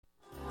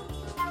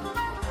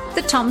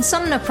The Tom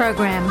Sumner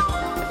Program.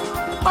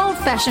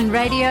 Old-fashioned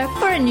radio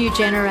for a new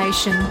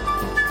generation.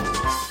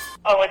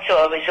 Oh, it's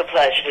always a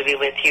pleasure to be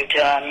with you,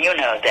 Tom. You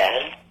know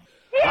that.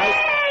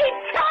 Yay,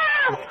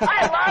 Tom!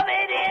 I love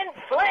it in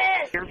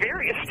Flint! You're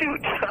very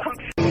astute, Tom.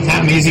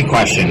 Tom, easy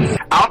question.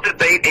 I'll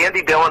debate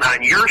Andy Dillon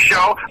on your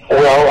show.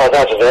 Well,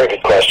 that's a very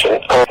good question.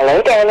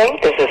 Hello, darling.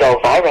 This is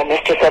Elvira,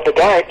 Mistress of the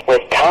Dark,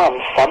 with Tom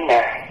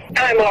Sumner.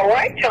 I'm all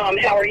right, Tom.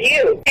 How are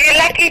you? You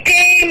lucky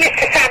day,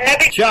 Mr.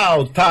 Sumner.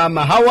 Ciao, Tom.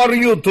 How are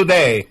you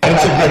today?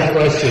 That's a good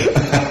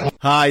question.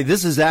 Hi,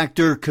 this is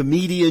actor,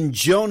 comedian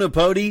Joe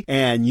Napodi,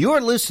 and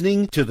you're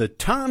listening to the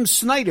Tom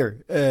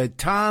Smothers.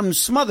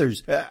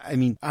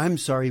 I'm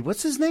sorry,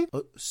 what's his name?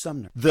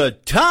 Sumner. The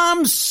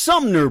Tom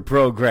Sumner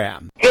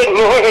Program. Good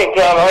morning,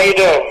 Tom. How you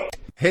doing?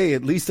 Hey,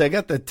 at least I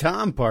got the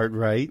Tom part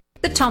right.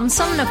 The Tom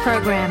Sumner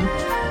Program.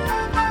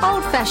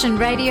 Old-fashioned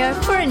radio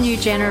for a new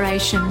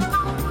generation.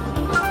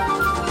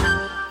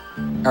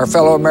 Our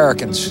fellow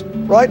Americans.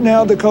 Right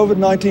now, the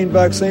COVID-19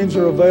 vaccines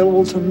are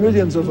available to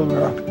millions of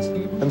Americans.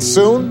 And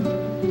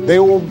soon, they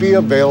will be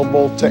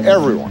available to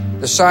everyone.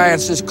 The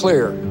science is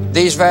clear.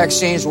 These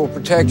vaccines will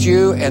protect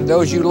you and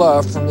those you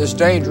love from this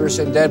dangerous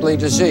and deadly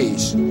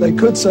disease. They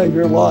could save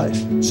your life.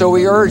 So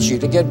we urge you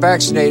to get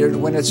vaccinated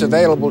when it's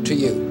available to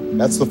you.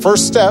 That's the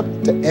first step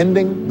to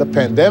ending the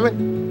pandemic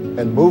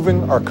and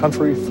moving our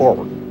country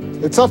forward.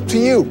 It's up to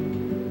you.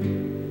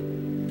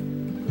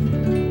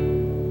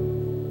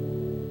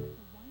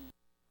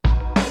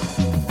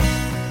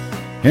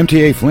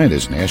 MTA Flint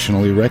is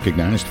nationally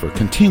recognized for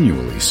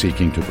continually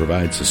seeking to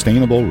provide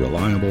sustainable,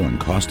 reliable, and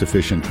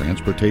cost-efficient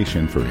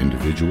transportation for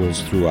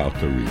individuals throughout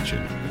the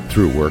region.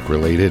 Through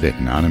work-related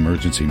and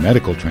non-emergency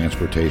medical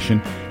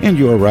transportation and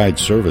Your Ride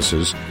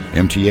services,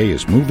 MTA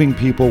is moving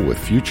people with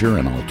future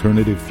and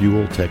alternative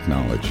fuel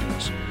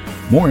technologies.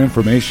 More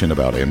information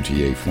about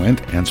MTA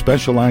Flint and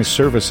specialized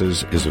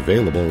services is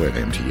available at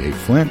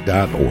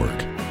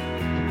mtaflint.org.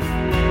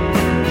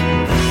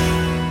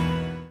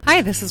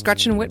 Hi, this is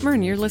Gretchen Whitmer,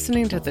 and you're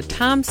listening to the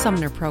Tom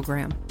Sumner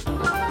Program.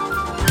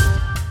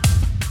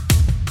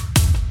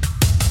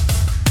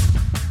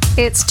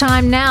 It's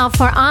time now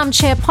for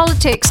Armchair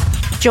Politics.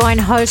 Join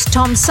host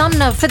Tom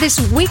Sumner for this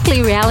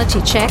weekly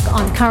reality check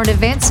on current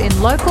events in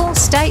local,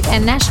 state,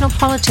 and national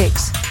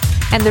politics,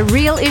 and the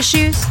real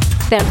issues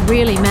that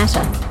really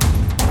matter.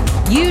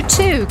 You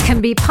too can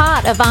be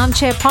part of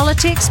Armchair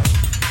Politics.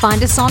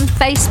 Find us on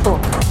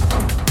Facebook.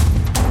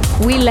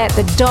 We let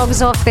the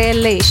dogs off their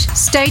leash.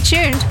 Stay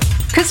tuned,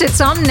 because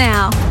it's on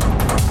now.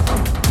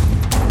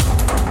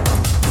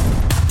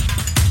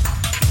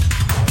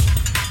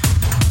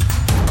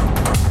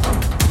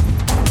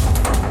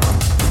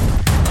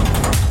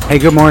 Hey,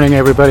 good morning,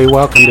 everybody.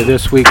 Welcome to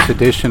this week's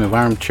edition of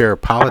Armchair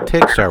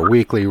Politics, our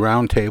weekly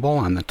roundtable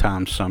on the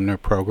Tom Sumner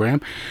Program.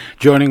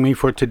 Joining me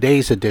for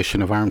today's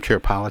edition of Armchair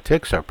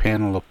Politics, our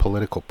panel of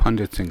political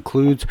pundits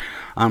includes,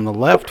 on the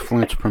left,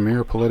 Flint's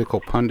premier political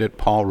pundit,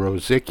 Paul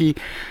Rosicki.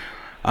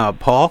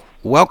 Paul,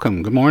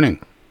 welcome. Good morning.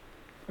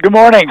 Good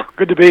morning.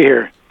 Good to be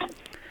here.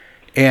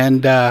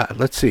 And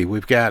let's see,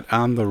 we've got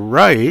on the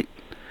right,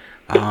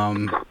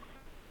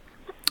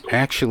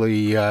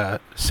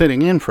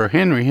 sitting in for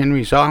Henry.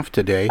 Henry's off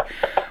today.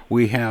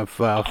 We have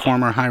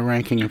former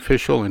high-ranking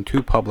official in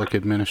two public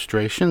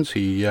administrations.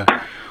 He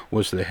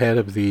was the head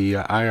of the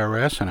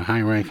IRS and a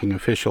high-ranking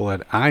official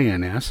at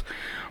INS,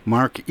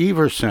 Mark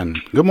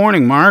Everson. Good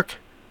morning, Mark.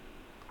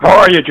 How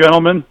are you,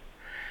 gentlemen?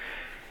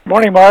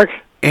 Morning, Mark.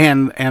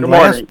 And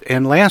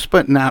last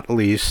but not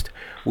least,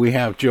 we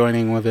have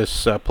joining with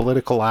us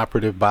political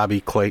operative Bobby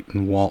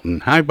Clayton Walton.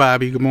 Hi,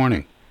 Bobby. Good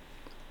morning.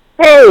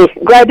 Hey,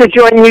 glad to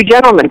join you,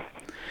 gentlemen.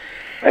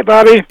 Hey,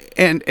 Bobby.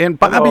 And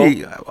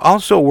Bobby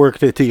also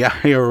worked at the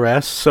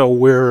IRS, so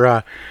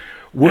we're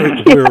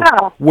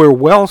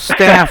well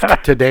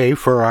staffed today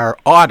for our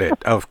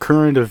audit of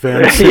current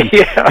events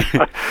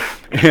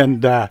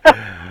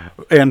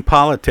and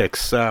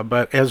politics.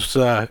 But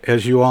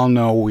as you all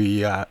know,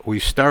 we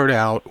start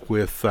out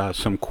with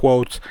some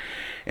quotes,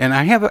 and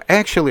I have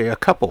actually a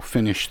couple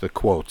finish the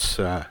quotes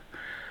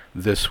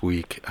this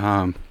week.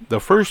 The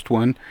first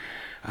one.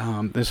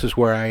 This is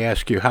where I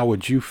ask you, how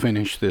would you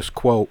finish this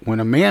quote? When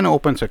a man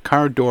opens a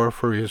car door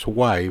for his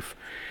wife,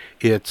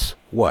 it's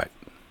what?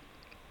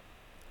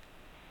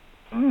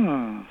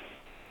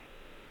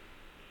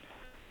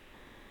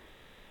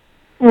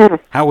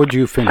 How would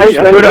you finish it?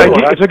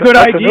 It's a good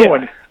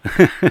idea.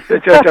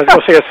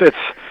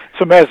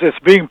 It's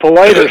being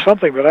polite or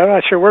something, but I'm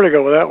not sure where to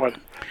go with that one.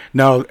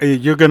 No,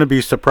 you're going to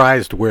be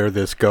surprised where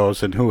this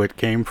goes and who it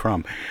came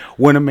from.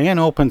 When a man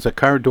opens a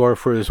car door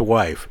for his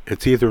wife,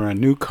 it's either a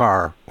new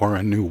car or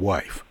a new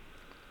wife.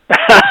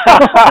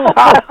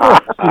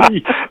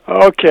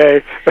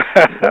 Okay.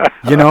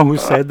 You know who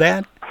said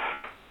that?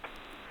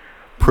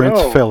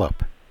 Prince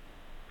Philip.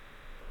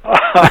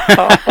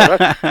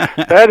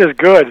 That is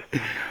good.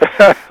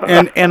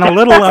 and a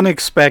little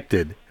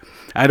unexpected.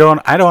 I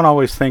don't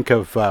always think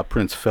of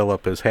Prince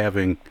Philip as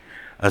having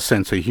a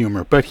sense of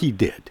humor, but he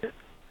did.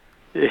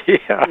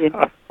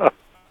 Yeah.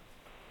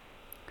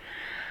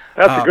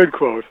 That's a good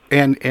quote.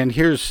 And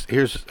here's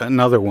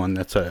another one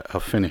that's a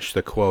finish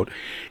the quote.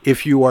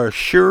 If you are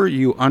sure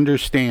you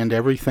understand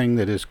everything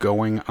that is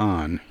going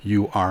on,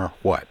 you are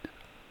what?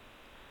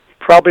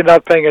 Probably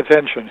not paying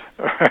attention,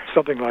 or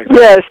something like that.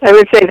 Yes, I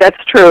would say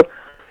that's true.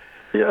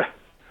 Yeah.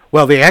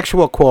 Well, the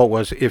actual quote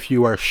was, if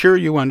you are sure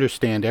you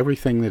understand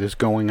everything that is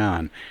going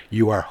on,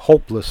 you are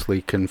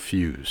hopelessly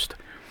confused.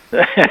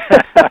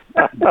 That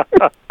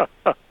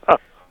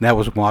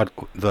was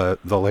the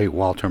late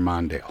Walter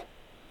Mondale.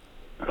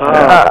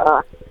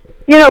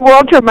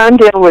 Walter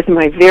Mondale was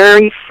my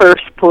very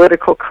first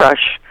political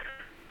crush.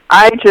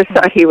 I just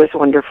thought he was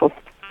wonderful.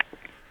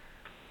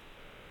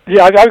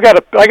 Yeah, I got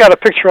a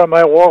picture on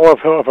my wall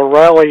of a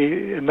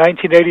rally in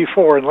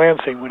 1984 in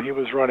Lansing when he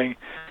was running,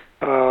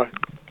 that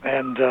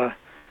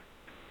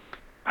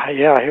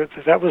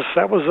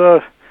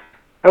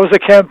was a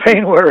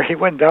campaign where he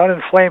went down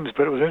in flames,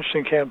 but it was an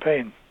interesting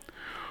campaign.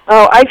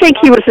 Oh, I think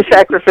he was a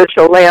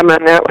sacrificial lamb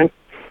on that one.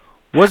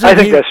 I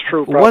think that's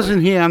true. Probably.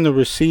 Wasn't he on the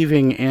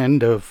receiving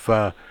end of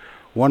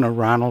one of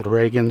Ronald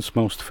Reagan's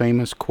most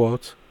famous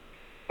quotes?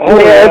 Oh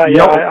yeah.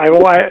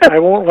 I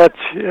won't let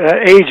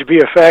age be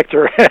a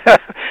factor.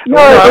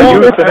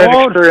 Youth and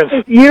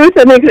inexperience. Youth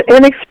and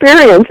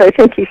inexperience, I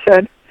think he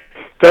said.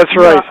 That's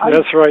right.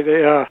 That's right.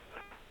 Yeah.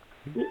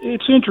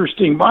 It's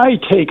interesting. My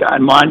take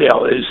on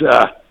Mondale is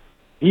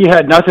he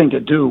had nothing to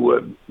do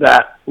with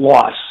that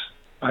loss.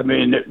 I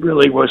mean, it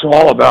really was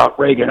all about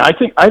Reagan. I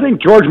think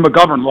George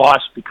McGovern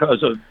lost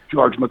because of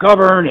George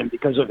McGovern and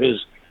because of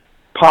his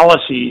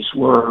policies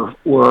were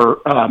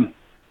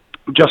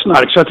just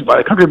not accepted by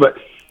the country. But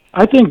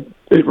I think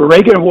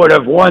Reagan would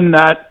have won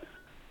that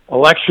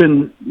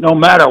election no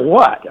matter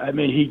what. I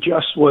mean, he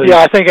just was.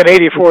 Yeah, I think in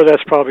 '84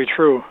 that's probably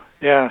true.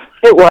 Yeah,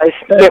 it was.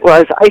 It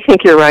was. I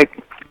think you're right.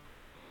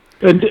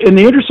 And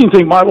the interesting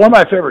thing, one of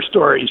my favorite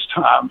stories,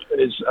 Tom,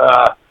 is.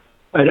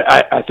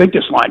 I think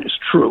this line is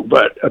true,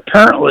 but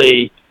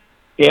apparently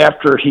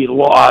after he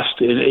lost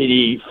in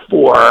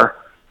 '84,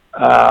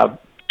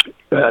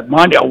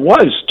 Mondale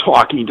was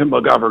talking to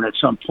McGovern at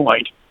some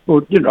point,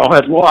 who,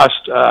 had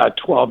lost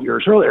 12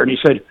 years earlier, and he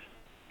said,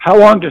 "How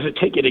long does it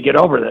take you to get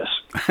over this?"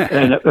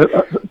 And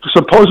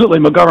supposedly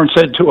McGovern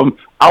said to him,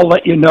 "I'll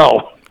let you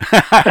know."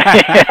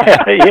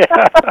 Yeah.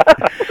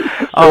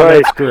 Oh,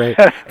 that's great.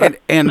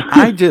 And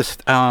I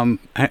just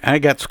I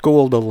got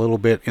schooled a little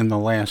bit in the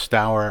last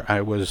hour.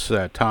 I was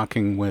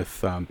talking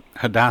with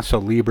Hadassah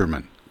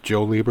Lieberman,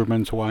 Joe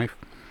Lieberman's wife.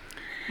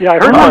 Yeah, I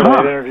heard about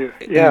that interview.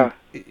 Yeah,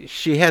 and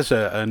she has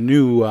a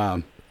new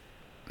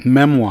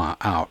memoir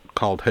out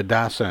called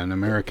Hadassah: An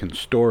American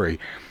Story,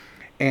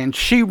 and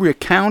she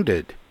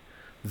recounted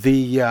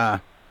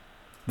the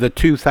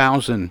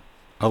 2000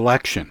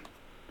 election.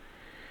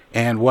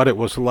 And what it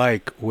was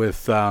like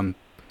with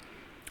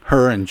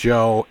her and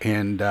Joe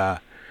and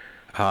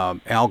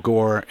Al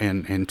Gore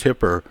and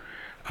Tipper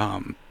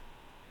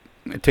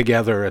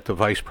together at the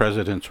vice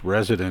president's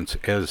residence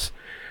as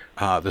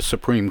the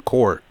Supreme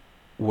Court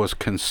was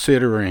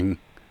considering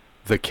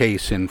the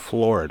case in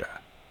Florida.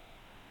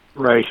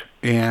 Right.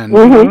 And,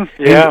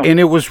 yeah. and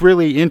it was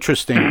really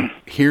interesting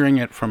hearing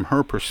it from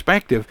her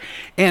perspective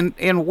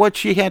and what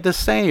she had to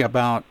say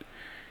about,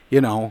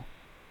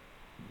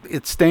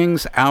 it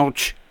stings,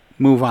 ouch,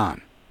 move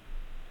on.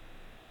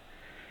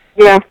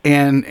 Yeah.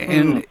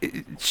 And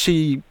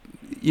she,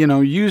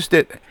 used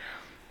it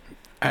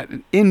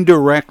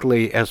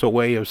indirectly as a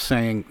way of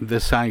saying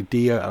this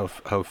idea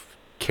of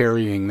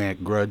carrying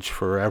that grudge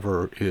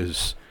forever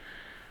is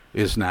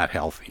not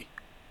healthy.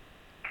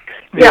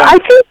 Yeah, I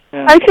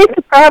think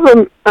the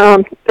problem,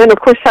 and of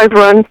course I've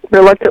run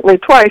reluctantly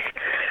twice.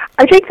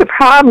 I think the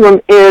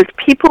problem is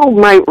people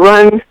might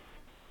run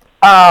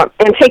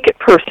and take it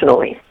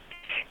personally.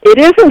 It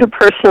isn't a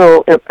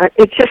personal,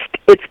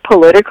 it's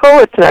political,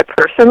 it's not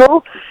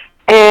personal.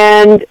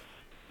 And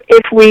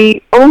if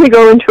we only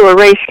go into a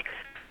race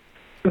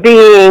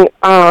being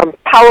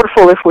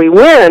powerful if we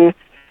win,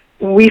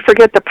 we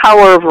forget the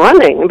power of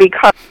running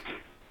because...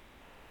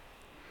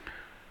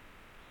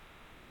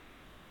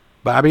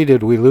 Bobby,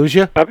 did we lose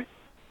you? Bobby?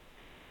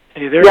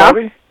 Are you there, yeah.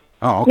 Bobby?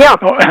 Oh, okay. Yeah.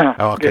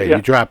 Oh, okay, yeah.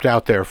 You dropped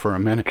out there for a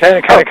minute. Kind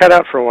of cut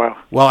out for a while.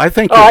 Well, I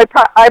think... I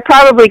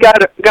probably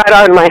got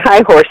on my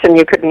high horse and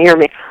you couldn't hear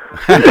me.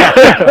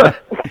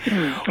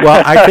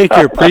 Well, I think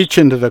you're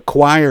preaching to the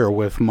choir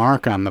with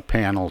Mark on the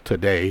panel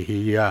today.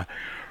 He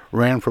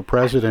ran for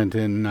president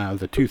in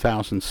the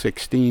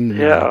 2016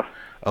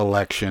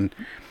 election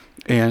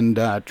and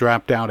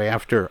dropped out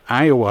after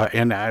Iowa.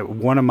 And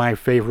one of my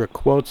favorite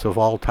quotes of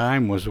all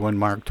time was when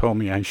Mark told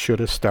me I should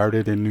have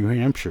started in New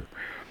Hampshire.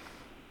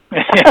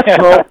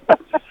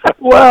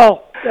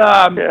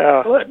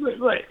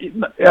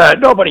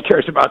 Nobody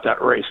cares about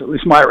that race, at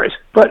least my race.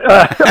 But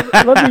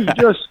let me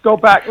just go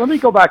back. Let me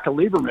go back to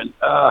Lieberman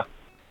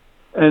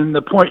and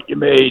the point you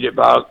made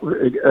about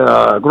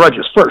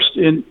grudges first.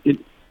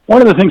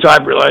 One of the things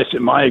I've realized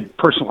in my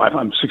personal life,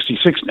 I'm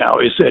 66 now,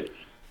 is that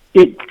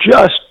it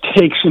just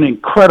takes an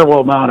incredible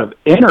amount of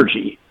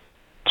energy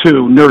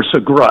to nurse a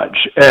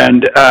grudge.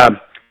 And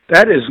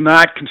that is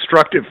not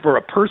constructive for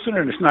a person,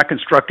 and it's not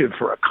constructive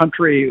for a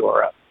country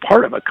or a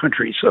part of a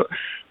country. So,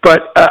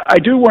 but I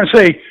do want to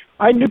say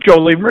I knew Joe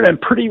Lieberman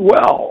pretty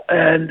well,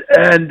 and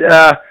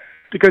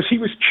because he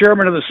was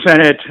chairman of the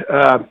Senate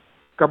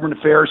Government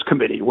Affairs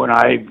Committee when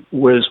I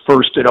was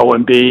first at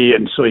OMB,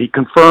 and so he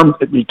confirmed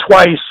me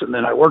twice, and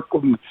then I worked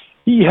with him.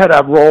 He had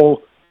a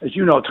role, as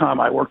you know, Tom.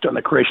 I worked on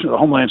the creation of the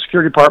Homeland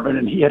Security Department,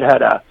 and he had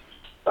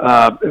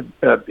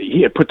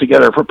put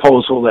together a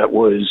proposal that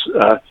was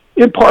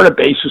in part a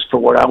basis for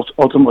what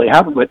ultimately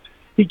happened. But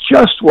he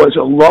just was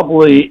a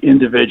lovely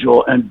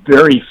individual and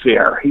very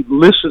fair. He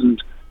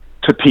listened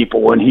to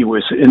people when he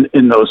was in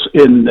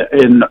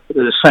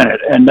the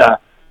Senate, and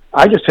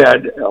I just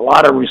had a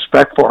lot of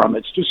respect for him.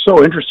 It's just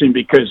so interesting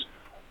because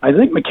I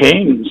think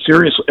McCain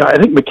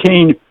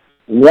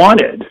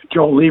wanted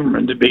Joe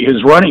Lieberman to be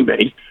his running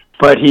mate,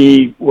 but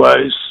he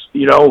was,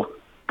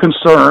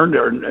 concerned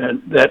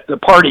and that the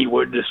party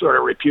would sort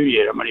of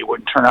repudiate him and he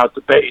wouldn't turn out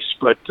the base.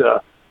 But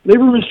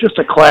Lieberman's just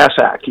a class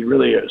act. He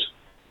really is.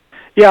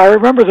 Yeah, I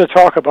remember the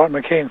talk about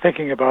McCain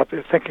thinking about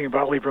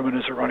Lieberman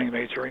as a running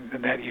mate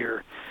in that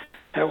year.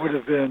 That would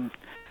have been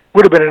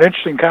an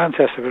interesting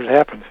contest if it had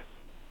happened.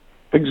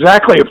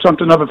 Exactly, it's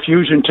something of a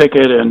fusion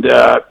ticket, and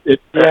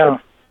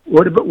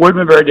would have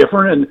been very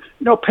different.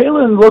 And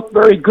Palin looked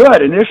very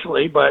good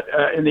initially, but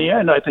in the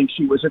end, I think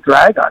she was a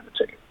drag on the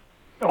ticket.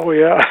 Oh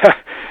yeah,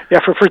 yeah.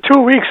 For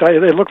 2 weeks,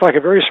 it looked like a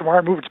very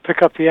smart move to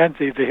pick up the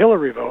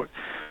Hillary vote,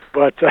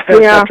 but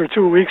after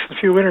 2 weeks and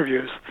a few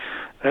interviews,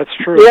 that's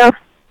true. Yeah,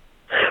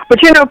 but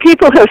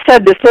people have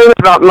said the same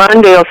about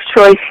Mondale's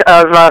choice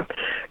of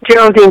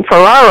Geraldine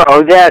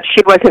Ferraro, that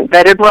she wasn't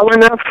vetted well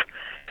enough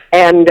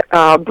and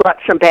brought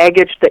some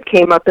baggage that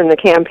came up in the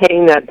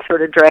campaign that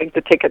sort of dragged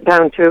the ticket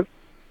down too.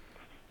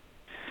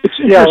 It's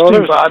interesting,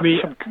 there was Bobby.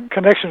 Some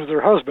connection with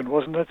her husband,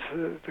 wasn't it?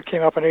 That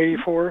came up in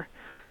 '84.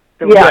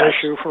 It was an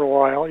issue for a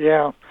while,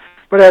 yeah.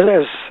 But as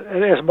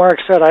Mark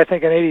said, I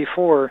think in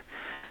 '84,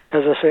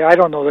 as I say, I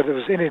don't know that there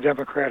was any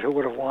Democrat who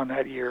would have won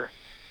that year,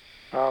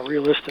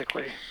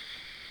 realistically.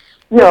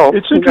 No,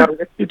 it's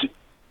interesting.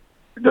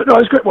 No,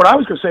 it's good. What I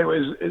was going to say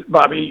was,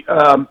 Bobby.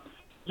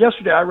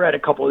 Yesterday, I read a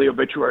couple of the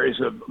obituaries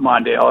of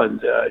Mondale,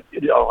 and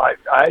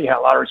I had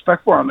a lot of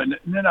respect for him. And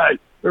then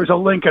there was a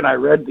link, and I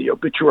read the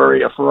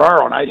obituary of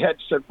Ferraro, and I had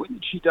said, when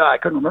did she die? I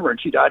couldn't remember, and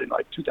she died in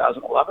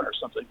 2011 or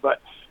something.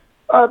 But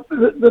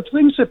the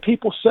things that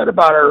people said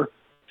about her,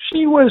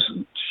 she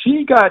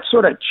got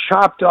sort of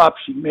chopped up.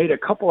 She made a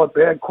couple of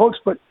bad quotes,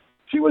 but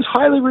she was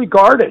highly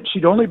regarded.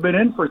 She'd only been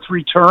in for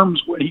 3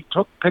 terms when he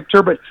picked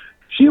her, but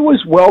she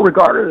was well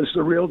regarded as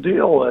the real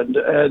deal, and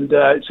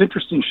it's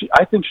interesting.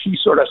 I think she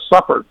sort of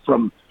suffered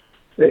from,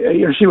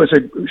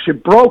 she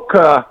broke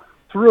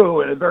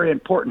through in a very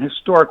important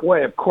historic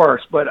way, of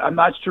course, but I'm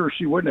not sure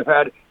she wouldn't have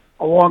had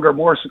a longer,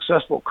 more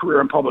successful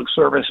career in public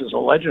service as a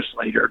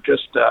legislator.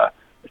 Just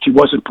she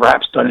wasn't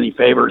perhaps done any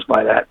favors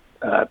by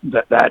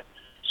that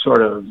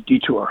sort of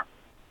detour.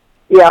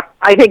 Yeah,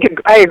 I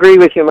agree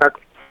with you,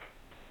 Mark.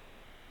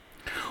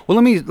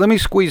 Well, let me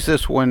squeeze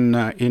this one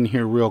in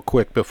here real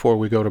quick before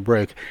we go to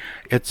break.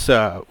 It's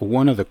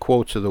one of the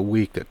quotes of the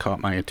week that caught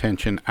my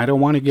attention. I don't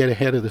want to get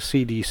ahead of the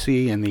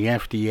CDC and the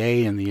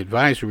FDA and the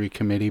advisory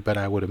committee, but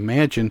I would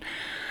imagine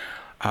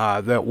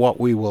that what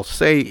we will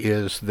say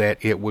is that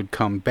it would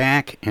come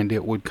back, and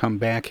it would come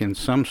back in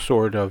some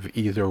sort of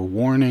either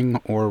warning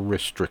or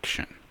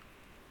restriction.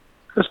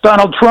 It's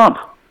Donald Trump.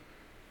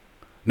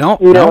 No.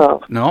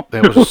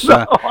 That was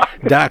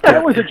Doctor.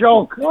 That was a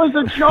joke. It was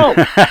a joke.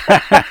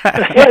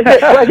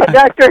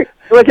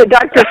 Was it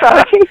Dr.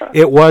 Fauci?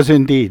 It was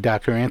indeed.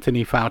 Dr.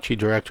 Anthony Fauci,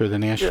 director of the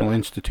National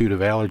Institute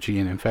of Allergy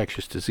and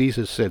Infectious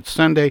Diseases, said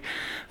Sunday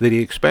that he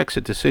expects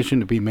a decision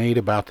to be made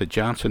about the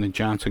Johnson &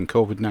 Johnson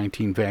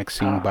COVID-19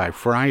 vaccine by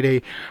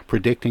Friday,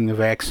 predicting the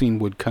vaccine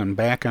would come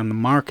back on the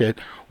market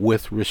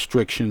with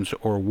restrictions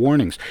or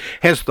warnings.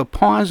 Has the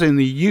pause in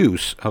the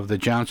use of the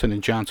Johnson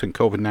 & Johnson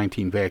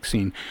COVID-19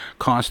 vaccine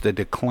caused a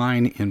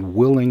decline in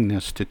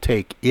willingness to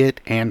take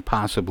it and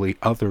possibly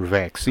other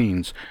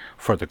vaccines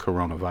for the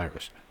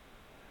coronavirus?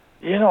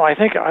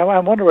 I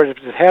wonder if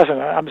it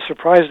hasn't. I'm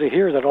surprised to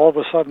hear that all of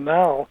a sudden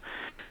now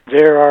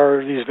there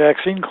are these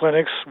vaccine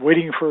clinics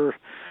waiting for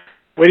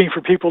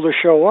people to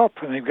show up,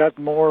 and they've got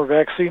more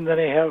vaccine than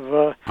they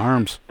have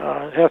arms.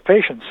 Have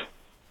patients.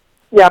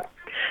 Yeah.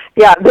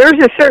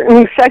 There's a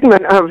certain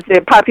segment of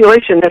the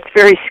population that's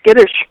very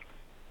skittish,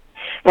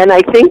 and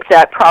I think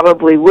that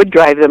probably would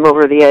drive them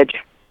over the edge.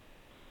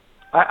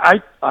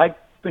 I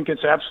think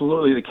it's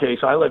absolutely the case.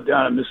 I live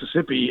down in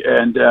Mississippi,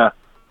 and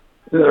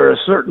there are a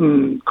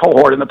certain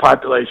cohort in the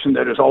population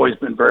that has always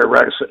been very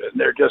reticent, and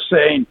they're just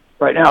saying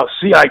right now,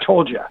 "See, I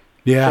told you."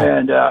 Yeah.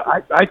 And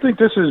I think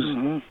this is,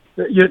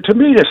 to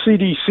me, the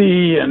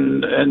CDC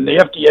and the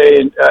FDA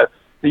and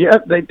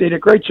they did a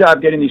great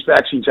job getting these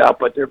vaccines out,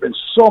 but there have been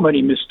so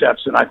many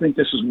missteps, and I think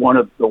this is one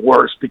of the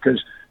worst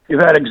because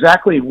you've had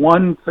exactly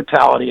one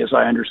fatality, as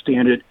I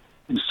understand it,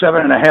 in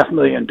 7.5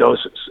 million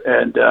doses,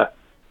 and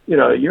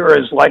you're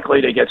as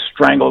likely to get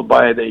strangled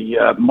by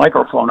the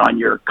microphone on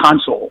your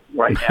console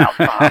right now,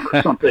 Tom,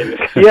 or something.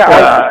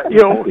 Yeah,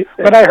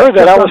 when I heard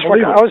that,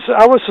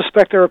 I would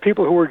suspect there are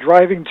people who were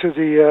driving to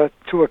the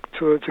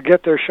to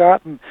get their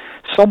shot, and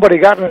somebody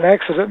got in an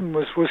accident and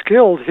was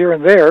killed here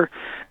and there.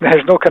 And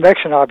there's no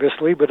connection,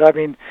 obviously, but I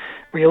mean,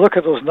 when you look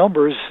at those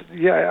numbers,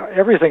 yeah,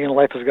 everything in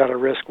life has got a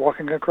risk.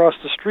 Walking across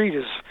the street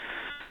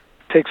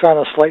takes on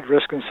a slight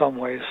risk in some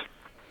ways.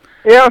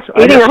 Yeah,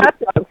 eating a hot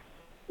dog.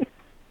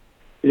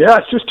 Yeah,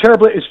 it's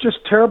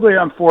just terribly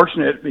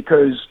unfortunate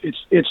because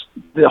it's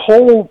the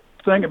whole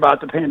thing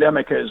about the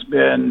pandemic has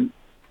been.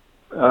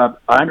 I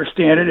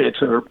understand it.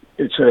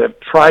 It's a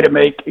try to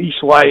make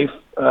each life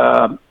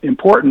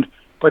important,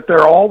 but there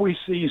are always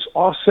these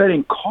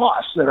offsetting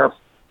costs that are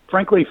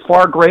frankly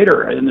far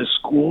greater. And the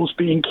schools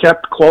being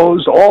kept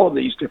closed, all of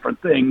these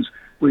different things.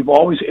 We've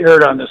always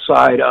erred on the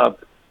side of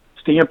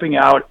stamping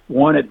out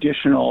one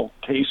additional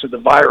case of the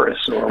virus.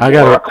 I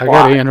got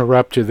to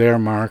interrupt you there,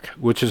 Mark,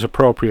 which is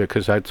appropriate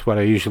because that's what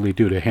I usually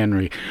do to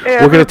Henry.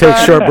 We're going to take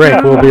a short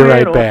break. We'll be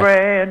right back.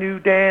 Brand new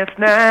dance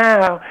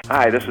now.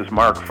 Hi, this is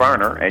Mark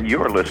Farner, and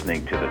you're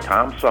listening to the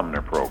Tom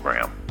Sumner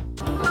Program.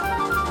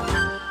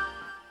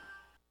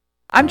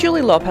 I'm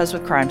Julie Lopez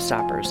with Crime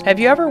Stoppers. Have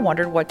you ever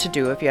wondered what to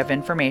do if you have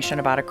information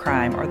about a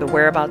crime or the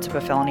whereabouts of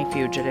a felony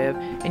fugitive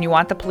and you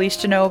want the police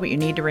to know but you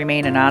need to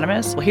remain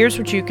anonymous? Well, here's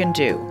what you can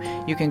do.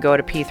 You can go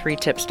to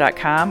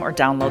p3tips.com or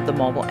download the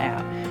mobile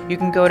app. You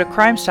can go to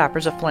Crime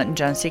Stoppers of Flint and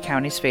Genesee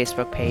County's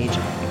Facebook page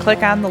and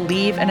click on the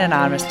Leave an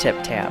Anonymous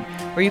Tip tab,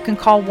 or you can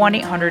call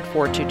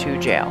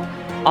 1-800-422-JAIL.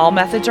 All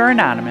methods are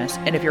anonymous,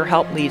 and if your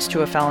help leads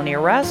to a felony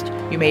arrest,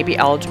 you may be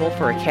eligible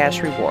for a cash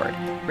reward.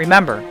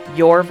 Remember,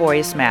 your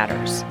voice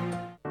matters.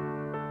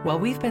 While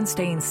we've been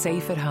staying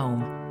safe at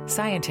home,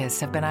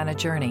 scientists have been on a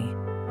journey.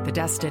 The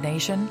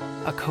destination,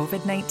 a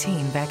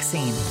COVID-19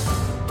 vaccine.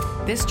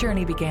 This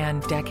journey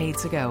began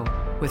decades ago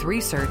with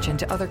research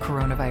into other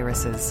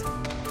coronaviruses.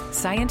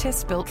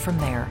 Scientists built from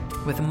there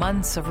with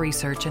months of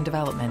research and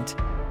development,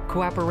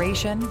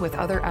 cooperation with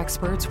other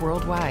experts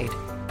worldwide,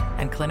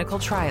 and clinical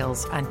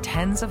trials on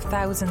tens of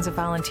thousands of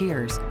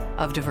volunteers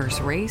of diverse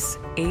race,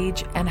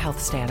 age, and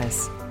health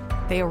status.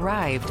 They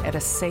arrived at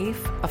a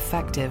safe,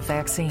 effective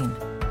vaccine.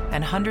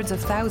 And hundreds of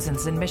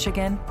thousands in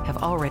Michigan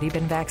have already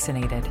been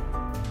vaccinated.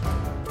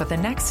 But the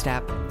next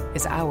step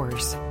is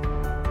ours.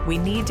 We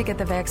need to get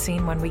the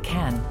vaccine when we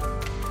can.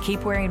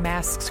 Keep wearing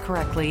masks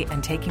correctly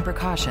and taking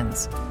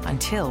precautions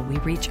until we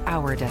reach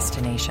our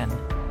destination,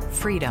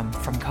 freedom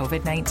from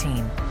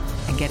COVID-19,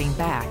 and getting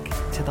back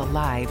to the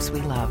lives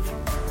we love.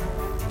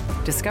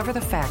 Discover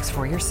the facts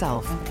for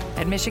yourself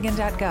at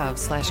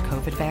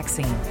michigan.gov/COVID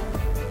vaccine.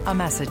 A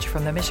message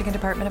from the Michigan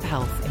Department of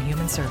Health and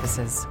Human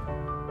Services.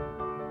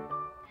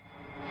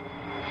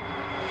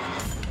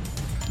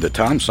 The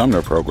Tom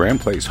Sumner Program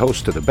plays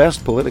host to the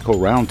best political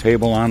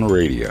roundtable on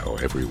radio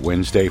every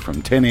Wednesday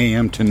from 10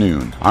 a.m. to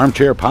noon.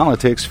 Armchair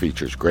Politics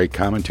features great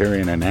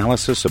commentary and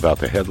analysis about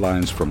the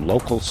headlines from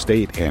local,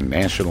 state, and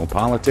national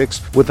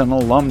politics with an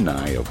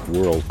alumni of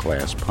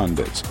world-class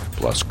pundits,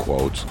 plus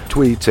quotes,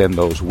 tweets, and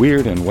those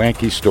weird and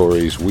wacky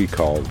stories we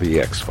call the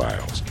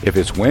X-Files. If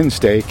it's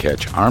Wednesday,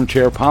 catch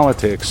Armchair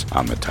Politics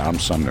on the Tom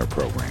Sumner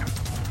Program.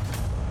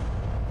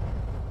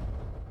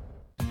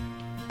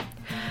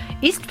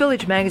 East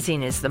Village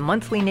Magazine is the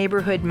monthly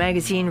neighborhood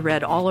magazine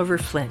read all over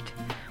Flint.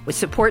 With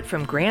support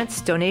from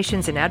grants,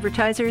 donations, and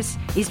advertisers,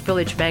 East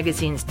Village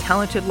Magazine's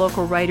talented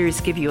local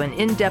writers give you an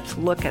in-depth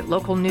look at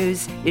local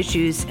news,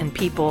 issues, and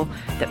people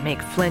that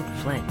make Flint,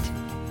 Flint.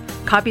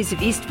 Copies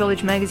of East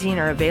Village Magazine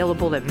are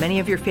available at many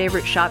of your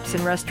favorite shops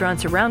and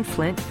restaurants around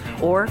Flint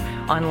or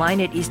online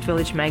at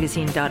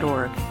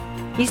eastvillagemagazine.org.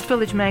 East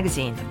Village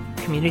Magazine,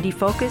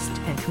 community-focused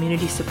and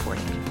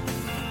community-supported.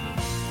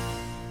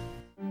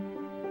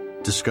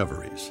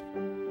 Discoveries.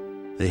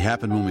 They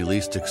happen when we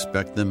least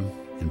expect them,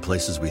 in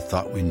places we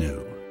thought we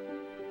knew.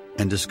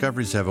 And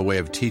discoveries have a way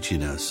of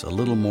teaching us a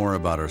little more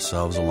about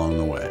ourselves along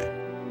the way.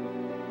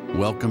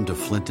 Welcome to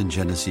Flint and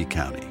Genesee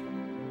County,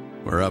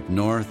 where up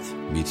north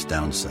meets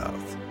down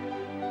south.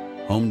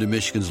 Home to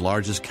Michigan's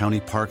largest county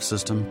park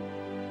system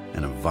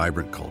and a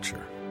vibrant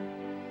culture.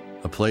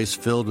 A place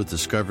filled with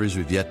discoveries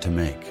we've yet to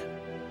make,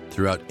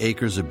 throughout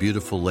acres of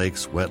beautiful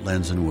lakes,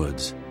 wetlands, and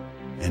woods,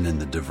 and in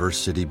the diverse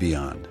city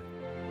beyond.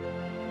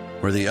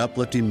 Where the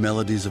uplifting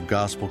melodies of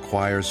gospel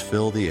choirs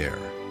fill the air,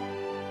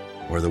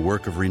 where the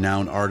work of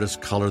renowned artists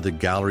color the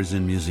galleries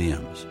and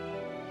museums,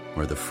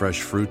 where the fresh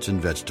fruits and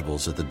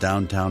vegetables at the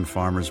downtown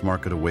farmers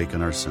market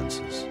awaken our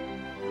senses,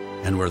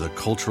 and where the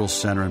cultural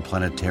center and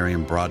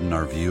planetarium broaden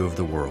our view of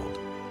the world.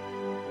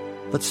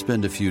 Let's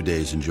spend a few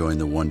days enjoying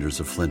the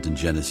wonders of Flint and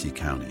Genesee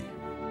County,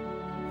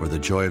 where the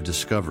joy of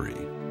discovery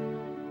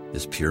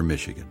is pure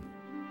Michigan.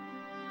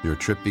 Your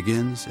trip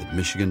begins at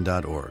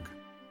michigan.org.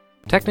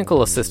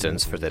 Technical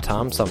assistance for the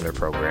Tom Sumner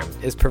Program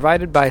is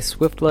provided by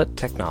Swiftlet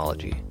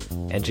Technology,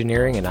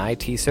 engineering and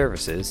IT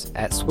services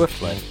at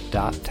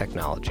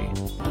swiftlet.technology.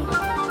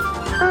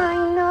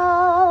 I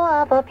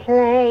know of a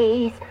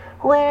place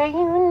where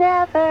you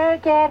never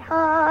get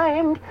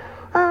harmed,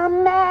 a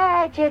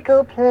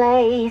magical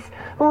place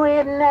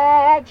with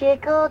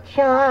magical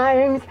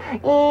charms.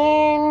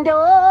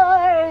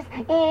 Indoors,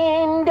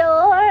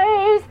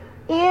 indoors,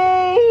 indoors.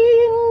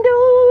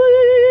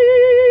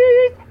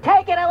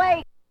 Take it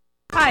away.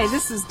 Hi,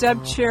 this is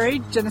Deb Cherry,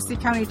 Genesee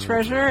County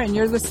Treasurer, and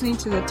you're listening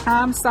to the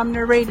Tom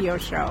Sumner Radio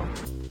Show.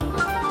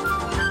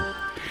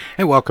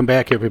 Hey, welcome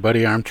back,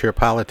 everybody. Armchair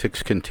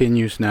Politics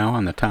continues now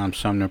on the Tom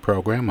Sumner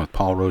program with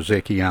Paul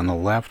Rozicki on the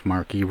left,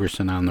 Mark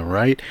Everson on the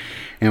right,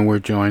 and we're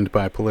joined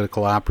by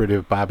political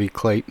operative Bobby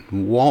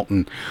Clayton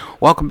Walton.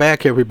 Welcome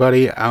back,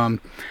 everybody.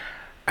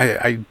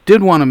 I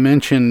did want to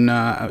mention,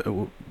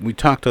 we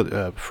talked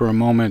for a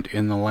moment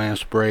in the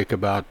last break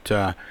about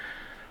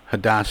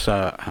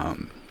Hadassah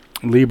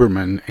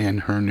Lieberman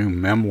and her new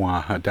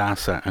memoir,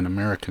 Hadassah, An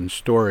American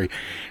Story.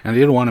 And I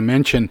did want to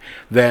mention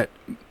that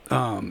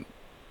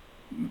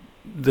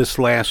this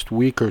last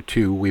week or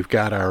two, we've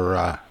got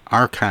our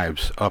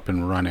archives up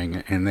and running,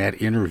 and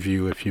that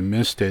interview, if you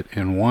missed it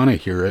and want to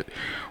hear it,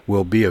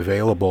 will be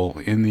available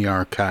in the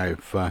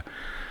archive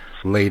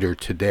later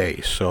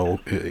today. So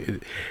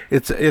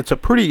it's a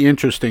pretty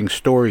interesting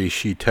story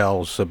she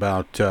tells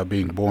about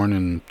being born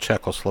in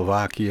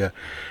Czechoslovakia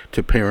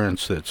to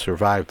parents that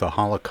survived the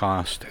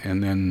Holocaust,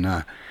 and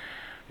then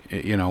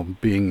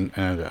being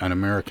an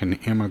American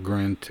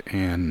immigrant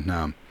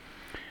and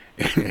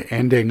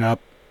ending up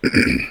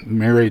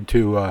married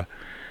to a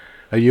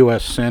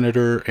U.S.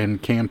 senator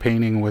and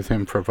campaigning with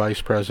him for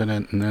vice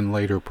president and then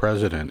later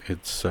president.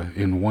 It's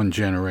in one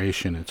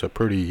generation. It's a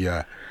pretty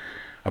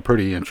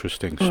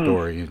interesting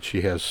story, and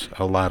she has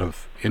a lot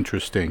of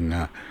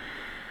interesting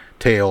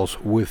tales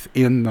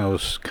within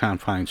those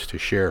confines to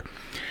share.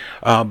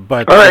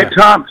 But all right,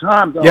 Tom,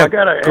 yeah, I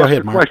got to ask ahead,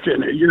 a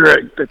question. You're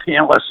the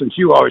panelist, since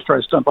you always try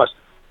to stump us.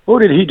 Who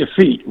did he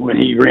defeat when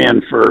he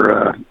ran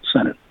for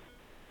Senate?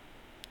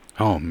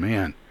 Oh,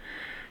 man.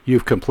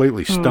 You've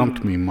completely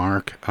stumped me,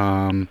 Mark.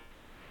 Part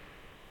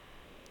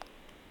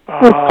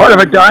of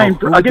a dying.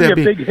 I'll give you a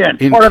big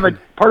hint. Part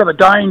of a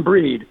dying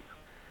breed.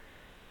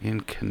 In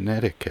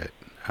Connecticut.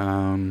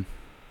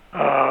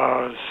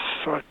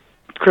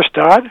 Chris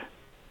Dodd?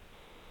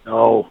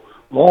 No,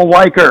 Lowell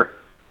Weicker.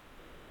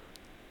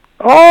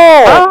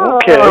 Oh,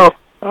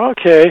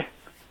 okay.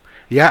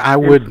 Yeah, I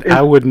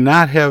would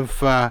not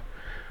have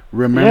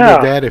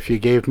remembered that if you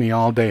gave me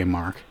all day,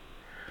 Mark.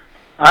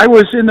 I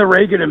was in the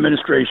Reagan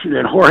administration,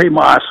 and Jorge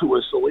Mas, who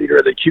was the leader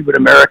of the Cuban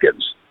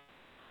Americans,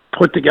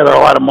 put together a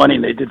lot of money,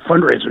 and they did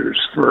fundraisers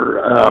for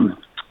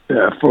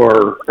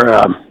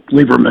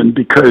Lieberman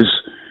because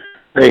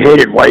they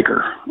hated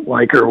Weicker.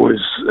 Weicker was,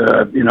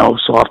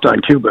 soft on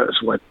Cuba is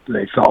what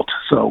they felt.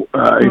 So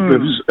it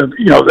was,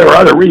 there were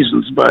other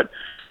reasons, but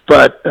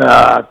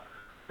that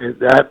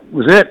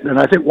was it. And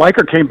I think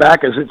Weicker came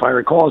back, as if I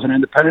recall, as an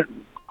independent,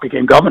 and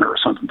became governor or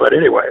something. But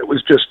anyway, it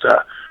was just.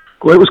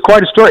 It was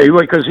quite a story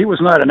because he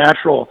was not a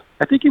natural.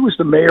 I think he was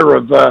the mayor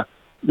of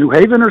New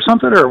Haven or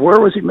something, or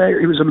where was he mayor?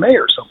 He was a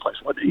mayor someplace,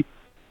 wasn't he?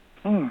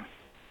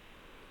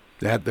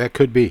 That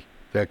could be.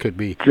 That could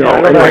be. So,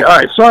 anyway, all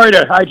right. Sorry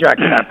to hijack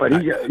that, but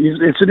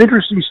it's an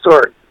interesting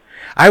story.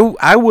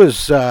 I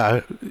was,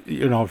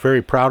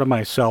 very proud of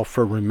myself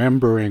for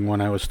remembering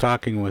when I was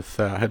talking with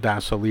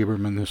Hadassah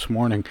Lieberman this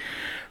morning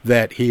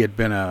that he had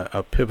been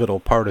a pivotal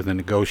part of the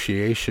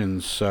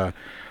negotiations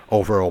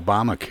over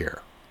Obamacare.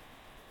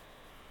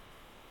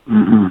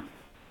 Mm-hmm.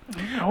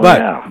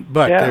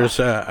 But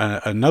there's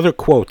another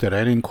quote that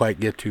I didn't quite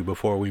get to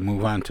before we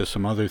move on to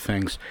some other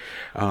things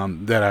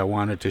that I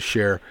wanted to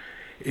share.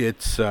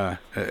 It's kind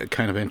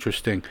of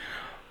interesting.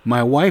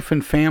 My wife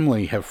and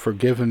family have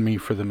forgiven me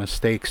for the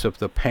mistakes of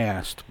the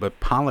past, but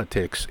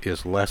politics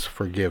is less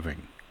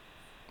forgiving.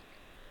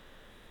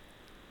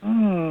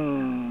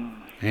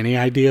 Any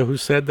idea who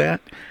said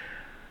that?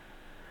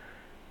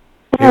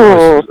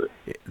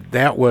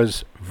 That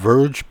was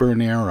Virg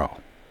Bernero.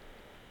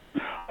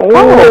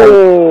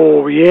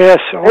 Oh, yes.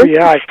 Oh,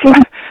 yeah.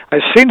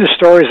 I've seen the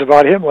stories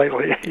about him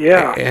lately.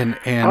 Yeah. And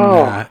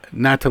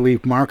not to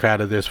leave Mark out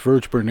of this,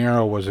 Virg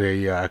Bernero was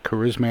a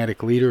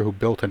charismatic leader who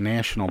built a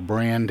national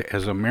brand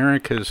as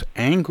America's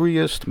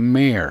angriest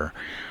mayor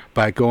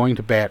by going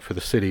to bat for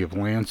the city of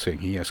Lansing.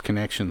 He has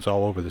connections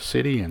all over the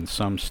city and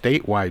some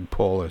statewide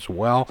pull as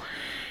well.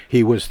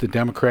 He was the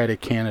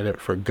Democratic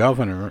candidate for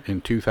governor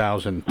in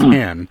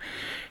 2010.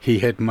 He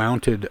had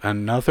mounted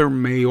another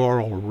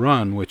mayoral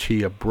run, which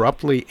he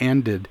abruptly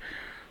ended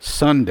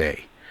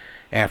Sunday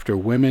after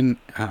women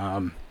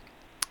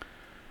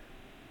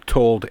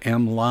told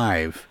M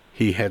Live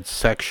he had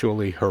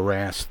sexually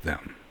harassed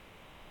them.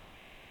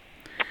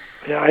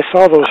 Yeah, I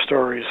saw those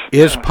stories.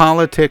 Is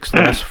politics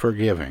less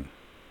forgiving?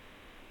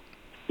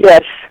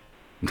 Yes.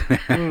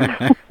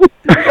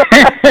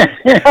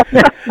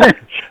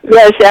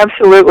 Yes,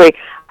 absolutely.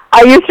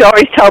 I used to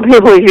always tell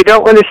people, if you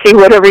don't want to see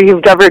whatever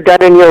you've ever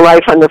done in your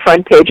life on the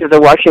front page of the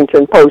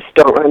Washington Post,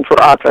 don't run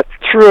for office.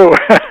 True.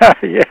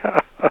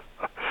 Yeah.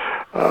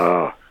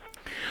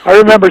 I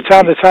remember,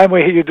 Tom, the time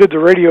you did the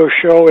radio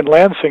show in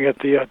Lansing at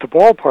the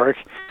ballpark.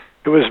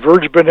 It was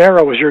Virg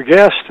Bernero was your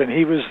guest, and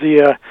he was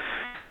the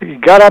he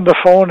got on the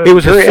phone. And he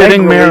was a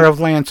sitting angrily, mayor of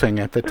Lansing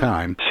at the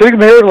time. Sitting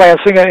mayor of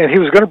Lansing, and he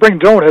was going to bring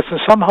donuts, and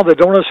somehow the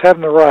donuts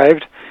hadn't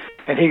arrived.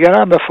 And he got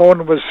on the phone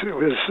and was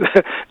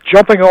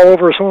jumping all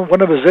over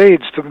one of his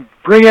aides to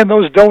bring in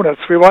those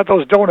donuts. We want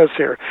those donuts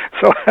here.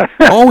 So yeah,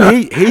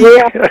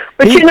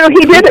 but he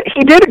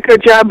did a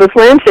good job with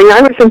Lansing.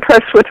 I was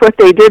impressed with what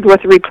they did with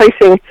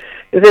replacing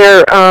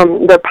their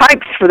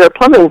pipes for their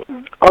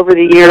plumbing over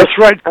the years. That's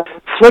right.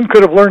 Flynn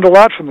could have learned a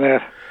lot from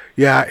that.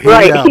 Yeah,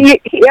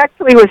 he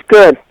actually was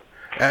good.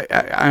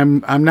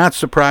 I'm not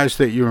surprised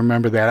that you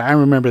remember that. I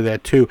remember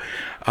that too.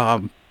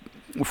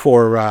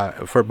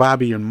 For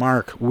Bobby and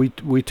Mark,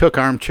 we took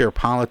Armchair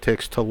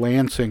Politics to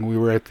Lansing. We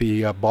were at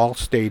the ball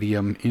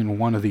stadium in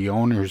one of the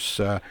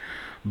owners'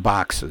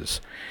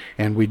 boxes,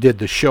 and we did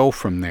the show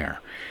from there.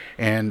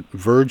 And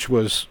Verge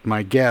was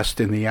my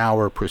guest in the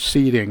hour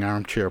preceding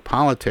Armchair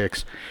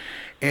Politics,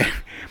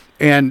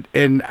 and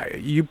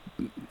you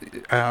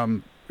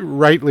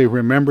rightly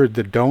remembered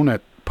the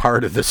donut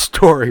part of the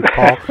story,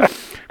 Paul.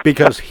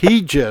 Because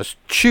he just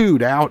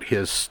chewed out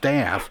his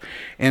staff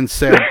and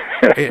said,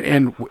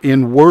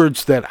 in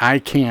words that I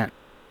can't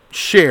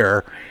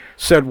share,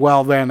 said,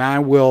 well, then I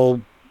will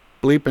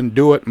bleep and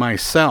do it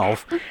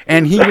myself.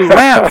 And he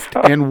left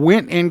and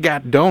went and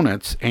got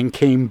donuts and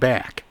came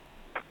back.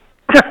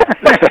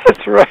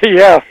 That's right,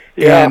 yeah.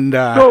 And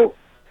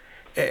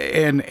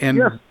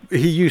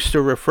he used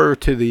to refer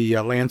to the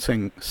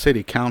Lansing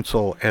City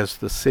Council as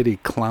the City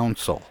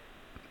Clownsel.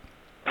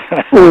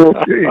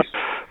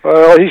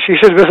 Well, he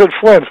should visit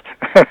Flint.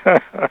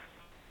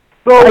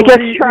 So I guess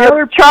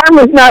charm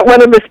is not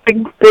one of his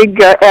big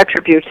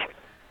attributes.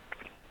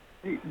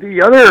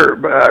 The other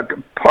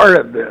part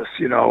of this,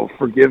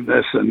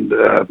 forgiveness and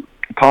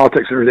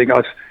politics and everything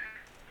else,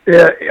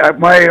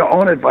 my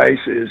own advice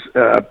is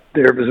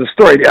there was a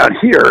story down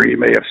here, you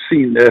may have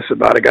seen this,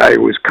 about a guy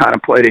who was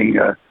contemplating,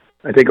 I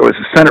think it was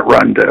a Senate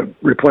run to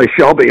replace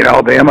Shelby in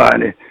Alabama,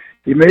 and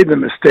he made the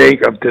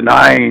mistake of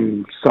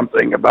denying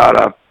something about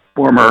a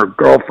former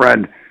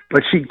girlfriend,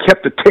 but she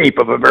kept a tape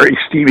of a very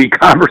steamy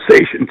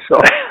conversation. So,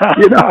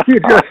 you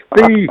just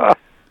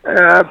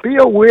be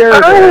aware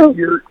that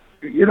you're,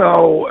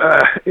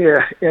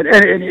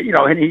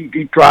 and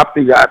he dropped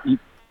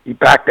he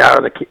backed out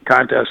of the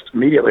contest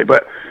immediately.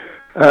 But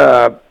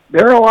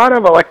there are a lot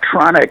of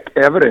electronic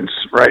evidence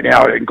right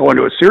now, and going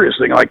to a serious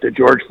thing like the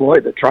George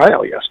Floyd, the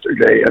trial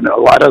yesterday, and a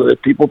lot of the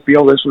people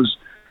feel this was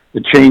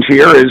the change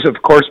here is,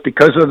 of course,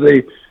 because of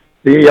the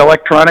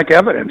electronic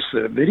evidence,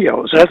 the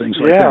videos and things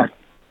like that.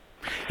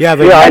 Yeah,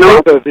 I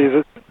know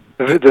the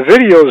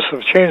videos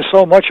have changed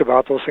so much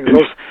about those things.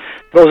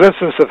 Those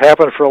incidents have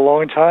happened for a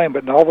long time,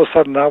 but all of a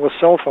sudden now with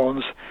cell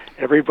phones,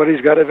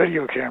 everybody's got a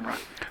video camera.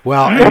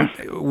 Well, and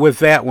with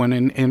that one,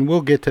 and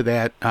we'll get to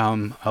that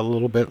a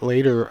little bit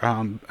later,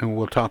 and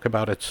we'll talk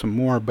about it some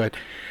more, but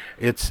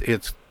it's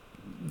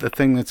the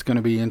thing that's going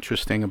to be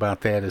interesting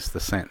about that is the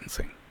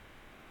sentencing.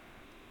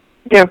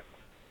 Yeah.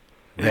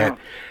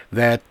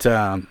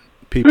 That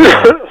people,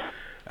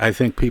 I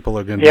think people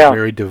are going to be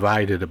very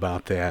divided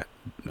about that,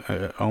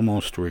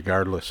 almost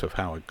regardless of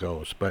how it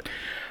goes. But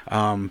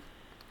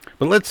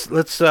let's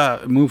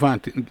move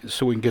on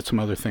so we can get some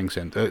other things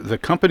in. The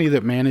company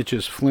that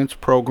manages Flint's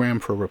program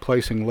for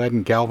replacing lead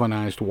and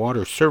galvanized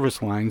water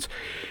service lines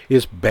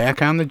is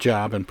back on the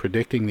job and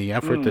predicting the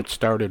effort that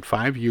started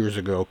 5 years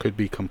ago could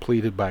be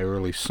completed by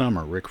early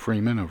summer. Rick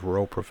Freeman of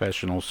Rowe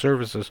Professional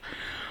Services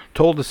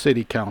told the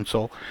City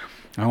Council,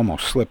 I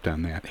almost slipped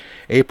on that,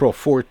 April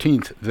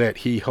 14th, that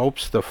he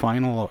hopes the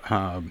final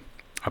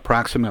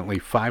approximately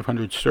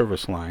 500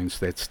 service lines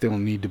that still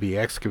need to be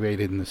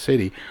excavated in the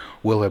city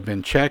will have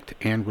been checked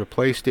and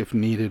replaced if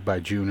needed by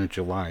June or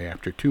July.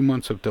 After 2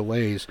 months of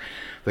delays,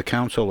 the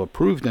council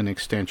approved an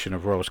extension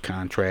of Rowe's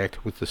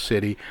contract with the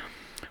city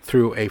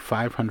through a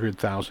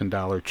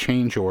 $500,000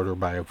 change order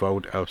by a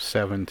vote of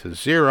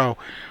 7-0.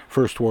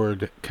 First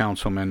Ward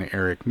Councilman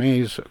Eric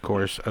Mays, of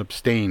course,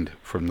 abstained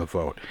from the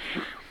vote.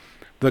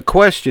 The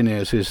question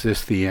is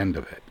this the end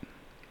of it?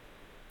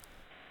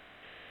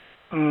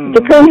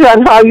 Depends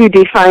on how you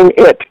define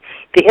it.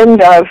 The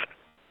end of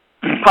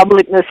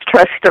public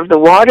mistrust of the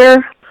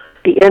water,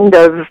 the end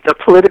of the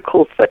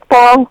political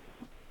football.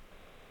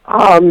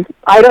 I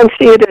don't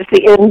see it as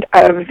the end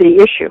of the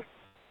issue.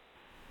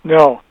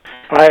 No.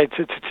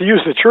 To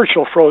use the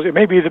Churchill phrase, it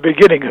may be the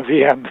beginning of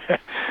the end,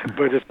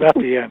 but it's not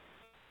the end.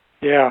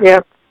 Yeah.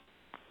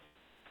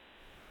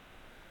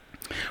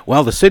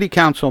 Well, the City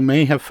Council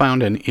may have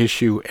found an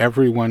issue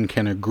everyone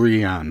can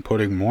agree on,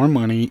 putting more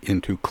money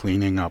into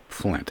cleaning up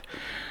Flint.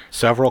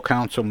 Several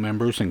council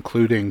members,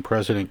 including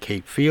President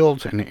Kate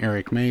Fields and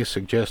Eric May,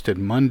 suggested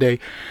Monday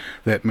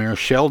that Mayor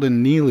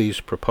Sheldon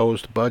Neely's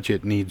proposed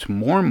budget needs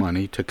more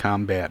money to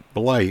combat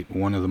blight,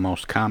 one of the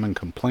most common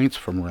complaints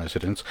from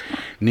residents.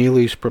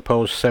 Neely's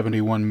proposed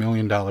 $71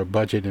 million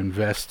budget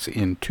invests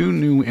in 2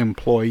 new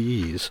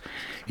employees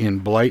in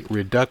blight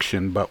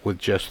reduction, but with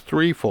just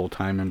 3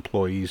 full-time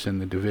employees in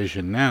the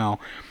division now,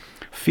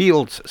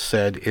 Fields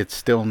said it's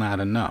still not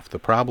enough. The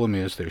problem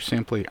is there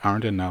simply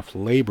aren't enough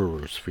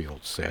laborers,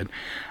 Fields said.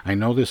 I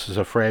know this is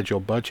a fragile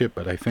budget,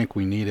 but I think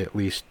we need at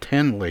least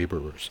 10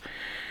 laborers.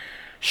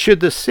 Should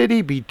the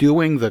city be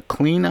doing the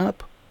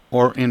cleanup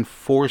or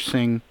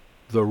enforcing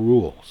the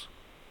rules?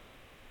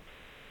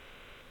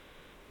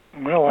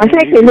 Well, I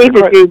think they need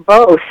to do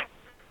both.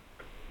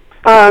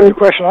 The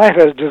question I have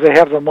is, do they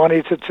have the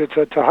money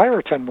to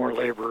hire 10 more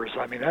laborers?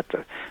 I mean, that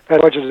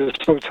budget is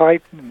so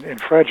tight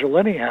and fragile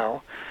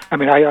anyhow. I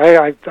mean,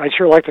 I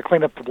sure like to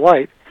clean up the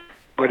blight,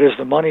 but is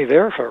the money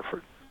there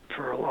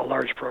for a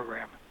large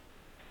program?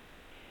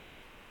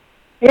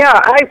 Yeah,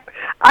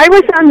 I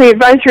was on the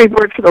advisory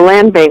board for the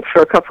land bank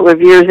for a couple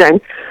of years,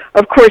 and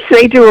of course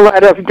they do a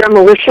lot of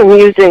demolition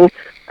using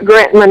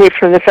grant money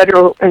from the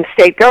federal and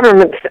state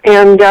governments,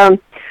 and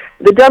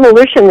the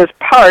demolition is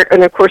part,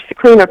 and of course the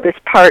cleanup is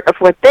part of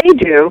what they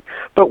do,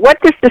 but what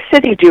does the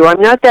city do?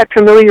 I'm not that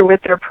familiar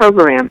with their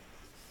program.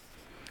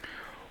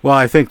 Well,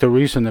 I think the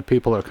reason that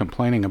people are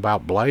complaining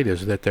about blight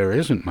is that there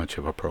isn't much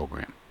of a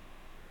program.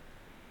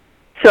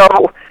 So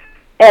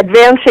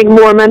advancing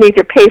more money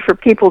to pay for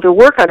people to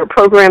work on a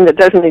program that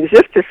doesn't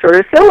exist is sort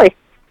of silly.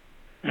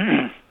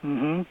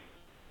 Mm-hmm.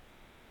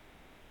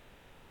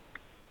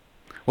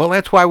 Well,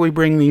 that's why we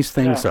bring these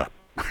things up.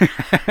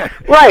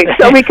 Right,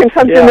 so we can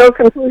come to no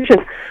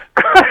conclusion.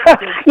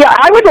 Yeah,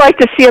 I would like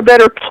to see a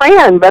better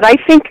plan, but I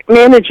think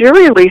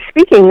managerially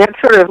speaking, that's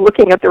sort of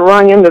looking at the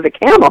wrong end of the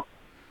camel.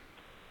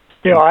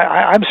 You know,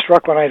 I'm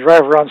struck when I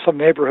drive around some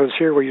neighborhoods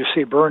here where you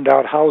see burned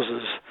out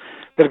houses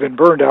that have been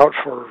burned out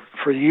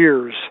for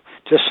years,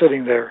 just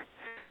sitting there,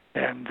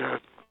 and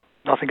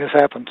nothing has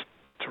happened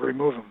to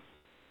remove them.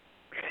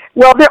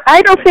 Well,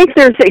 I don't think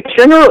there's a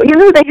general,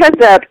 they had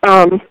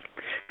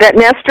that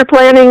master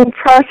planning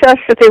process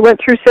that they went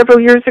through several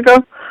years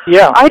ago.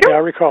 Yeah, I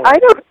recall. I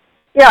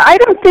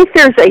don't think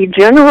there's a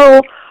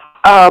general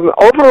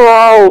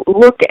overall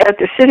look at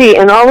the city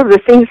and all of the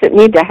things that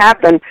need to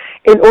happen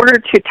in order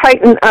to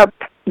tighten up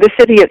the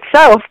city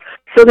itself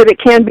so that it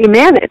can be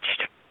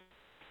managed.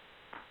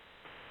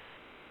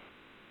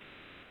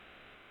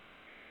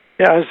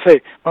 Yeah, I'd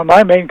say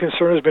my main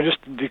concern has been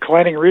just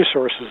declining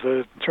resources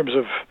in terms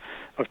of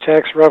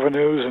tax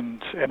revenues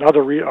and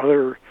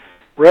other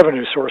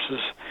revenue sources.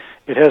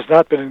 It has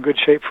not been in good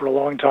shape for a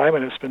long time,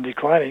 and it's been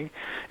declining,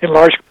 in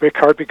large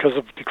part because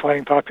of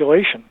declining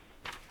population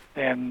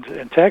and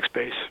tax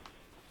base.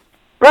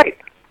 Right,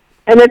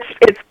 and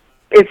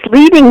it's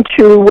leading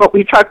to what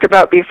we talked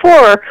about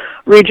before,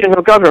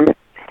 regional government.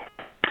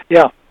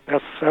 Yeah,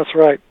 that's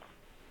right.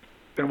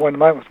 And one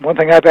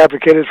thing I've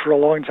advocated for a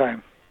long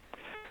time.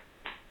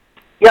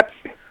 Yep.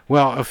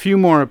 Well, a few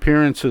more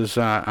appearances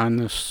on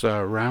this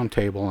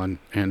roundtable,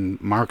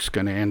 and Mark's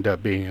going to end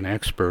up being an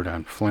expert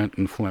on Flint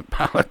and Flint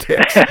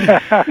politics. Take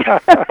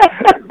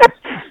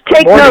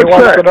More notes, than he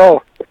wants to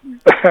know.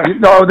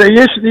 No,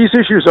 these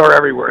issues are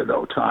everywhere,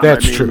 though, Tom.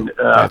 That's true.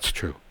 That's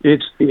true.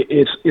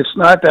 It's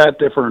not that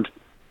different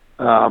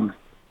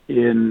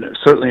in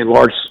certainly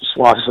large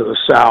swaths of the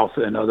South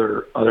and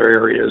other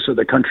areas of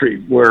the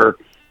country where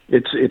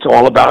it's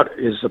all about,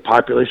 is the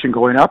population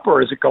going up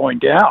or is it going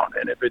down?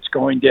 And if it's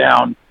going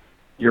down,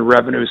 your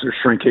revenues are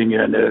shrinking,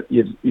 and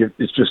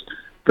it's just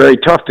very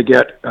tough to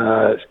get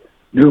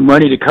new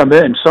money to come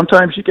in.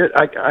 Sometimes you get,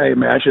 I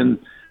imagine,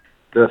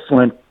 the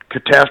Flint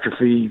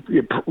catastrophe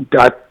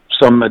got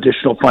some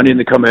additional funding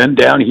to come in.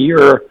 Down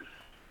here,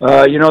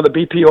 the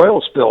BP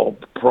oil spill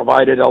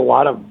provided a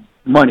lot of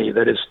money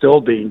that is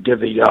still being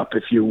divvied up,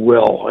 if you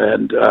will.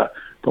 And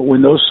but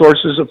when those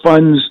sources of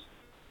funds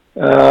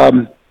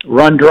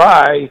run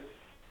dry,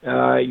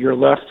 you're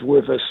left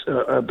with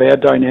a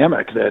bad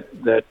dynamic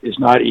that is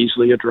not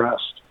easily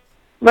addressed.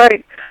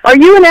 Right. Are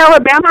you in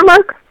Alabama,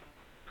 Mark?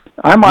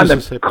 I'm on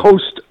the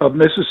coast of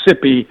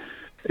Mississippi.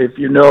 If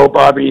you know,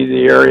 Bobby,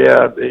 the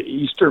area, the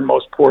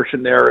easternmost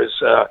portion there is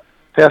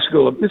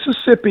Pascagoula.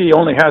 Mississippi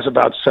only has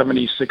about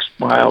 76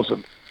 miles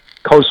of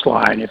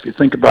coastline. If you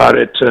think about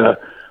it,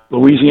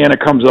 Louisiana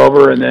comes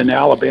over, and then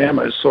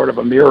Alabama is sort of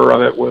a mirror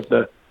of it with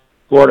the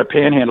Florida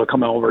Panhandle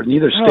coming over.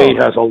 Neither state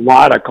has a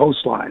lot of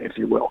coastline, if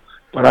you will.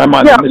 But I'm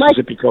on the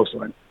Mississippi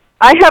coastline.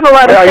 I have a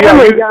lot of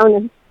family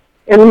down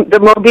in the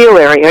Mobile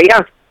area,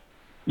 yeah.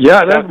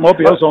 Yeah,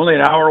 Mobile's only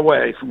an hour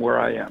away from where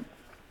I am.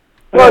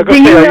 Well, are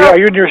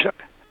you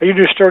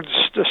near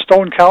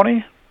Stone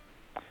County?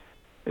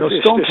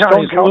 Stone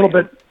County is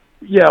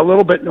a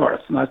little bit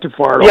north, not too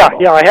far. Yeah.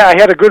 I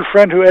had a good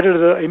friend who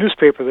edited a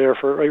newspaper there,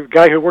 for a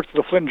guy who worked at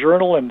the Flint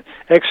Journal, and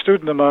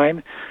ex-student of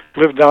mine,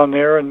 lived down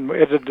there and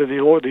edited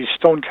the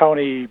Stone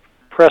County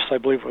Press, I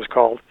believe it was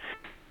called,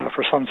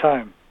 for some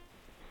time.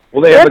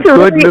 Well, they have a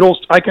good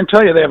I can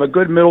tell you they have a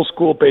good middle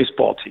school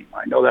baseball team.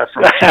 I know that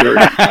from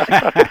experience.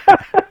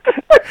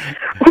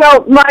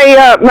 Well,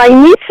 my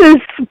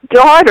niece's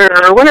daughter,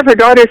 one of her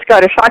daughters,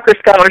 got a soccer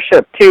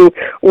scholarship to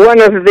one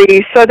of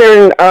the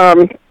southern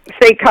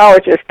state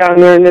colleges down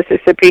there in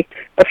Mississippi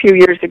a few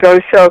years ago.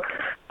 So,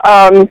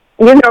 Bob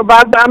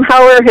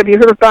Baumhauer. Have you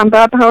heard of Bob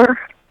Baumhauer?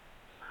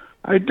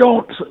 I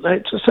don't.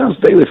 It sounds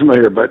vaguely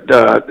familiar, but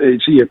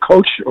is he a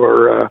coach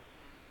or?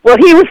 Well,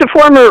 he was a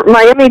former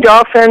Miami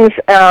Dolphins,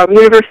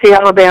 University of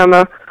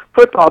Alabama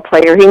football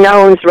player. He now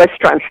owns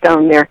restaurants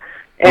down there.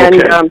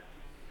 And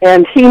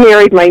and he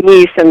married my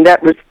niece, and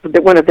that was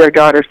one of their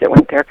daughters that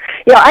went there.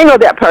 Yeah, I know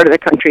that part of the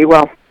country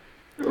well.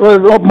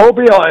 Well,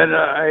 Mobile, and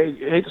I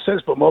hate to say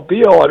this, but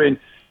Mobile, I mean,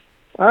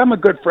 I'm a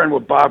good friend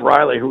with Bob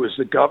Riley, who was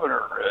the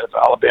governor of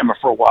Alabama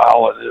for a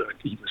while.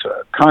 He was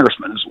a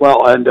congressman as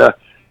well. And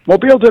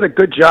Mobile did a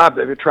good job.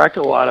 They've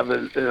attracted a lot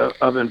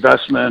of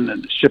investment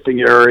in the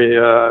shipping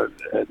area,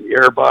 the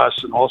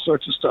Airbus, and all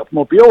sorts of stuff.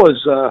 Mobile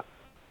is a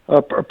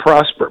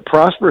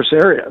prosperous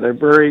area. They're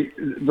very,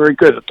 very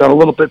good. They've done a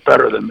little bit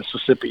better than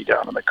Mississippi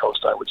down on the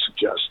coast, I would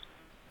suggest.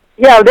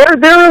 Yeah, they're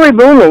really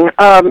booming.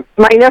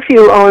 My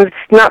nephew owns,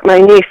 not my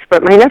niece,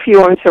 but my nephew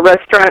owns a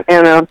restaurant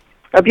and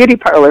a beauty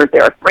parlor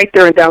there, right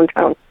there in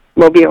downtown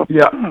Mobile.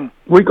 Yeah,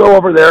 we go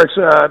over there.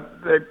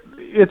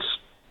 It's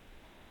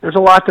there's a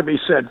lot to be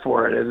said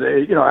for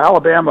it.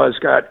 Alabama has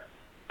got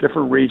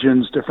different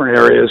regions, different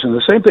areas, and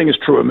the same thing is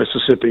true of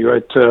Mississippi,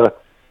 right?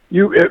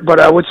 But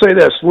I would say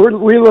this: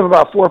 we live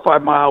about 4 or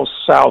 5 miles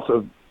south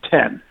of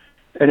 10,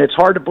 and it's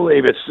hard to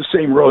believe it's the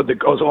same road that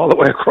goes all the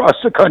way across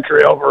the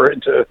country over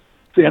into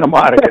Santa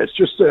Monica. It's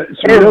just it's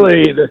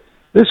really the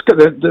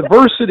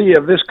diversity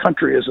of this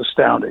country is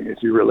astounding.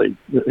 If you really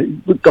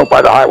go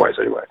by the highways,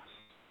 anyway.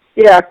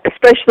 Yeah,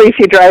 especially if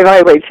you drive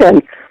Highway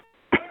 10.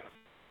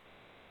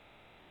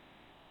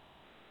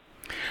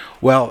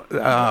 Well,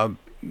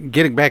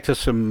 getting back to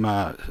some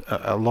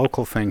a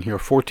local thing here,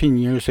 14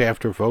 years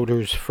after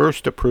voters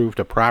first approved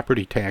a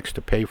property tax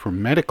to pay for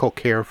medical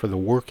care for the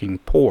working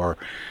poor,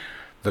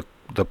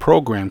 the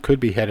program could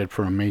be headed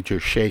for a major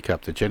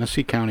shakeup. The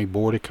Genesee County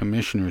Board of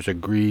Commissioners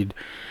agreed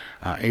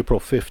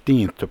April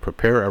 15th to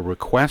prepare a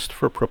request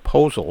for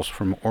proposals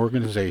from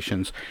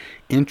organizations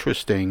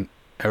interested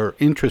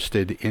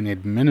in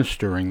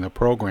administering the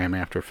program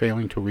after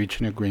failing to reach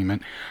an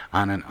agreement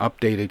on an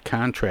updated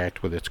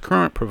contract with its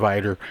current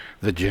provider,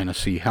 the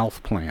Genesee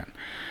Health Plan.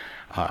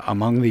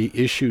 Among the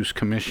issues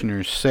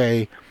commissioners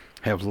say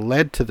have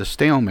led to the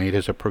stalemate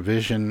is a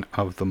provision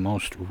of the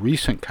most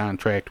recent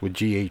contract with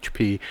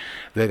GHP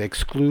that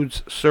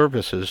excludes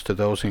services to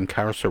those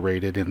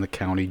incarcerated in the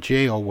county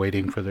jail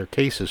waiting for their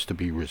cases to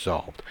be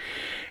resolved.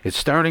 It's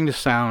starting to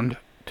sound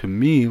to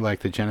me like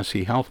the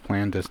Genesee Health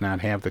Plan does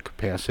not have the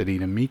capacity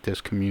to meet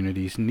this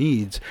community's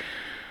needs,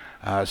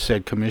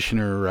 said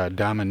Commissioner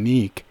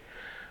Dominique,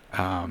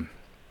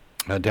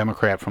 a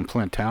Democrat from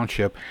Flint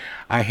Township.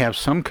 I have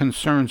some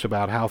concerns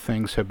about how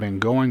things have been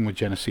going with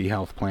Genesee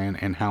Health Plan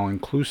and how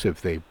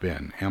inclusive they've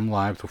been.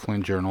 MLive, the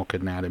Flint Journal,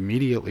 could not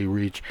immediately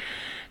reach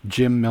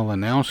Jim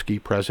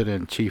Milanowski, President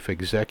and Chief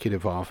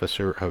Executive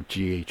Officer of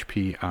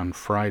GHP, on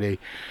Friday.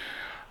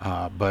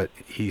 But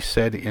he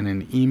said in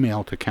an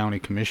email to county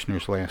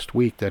commissioners last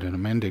week that an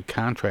amended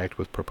contract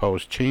with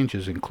proposed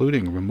changes,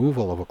 including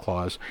removal of a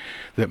clause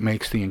that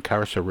makes the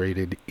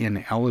incarcerated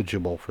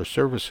ineligible for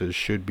services,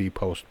 should be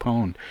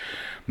postponed.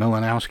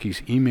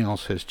 Milanowski's email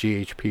says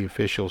GHP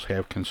officials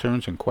have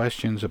concerns and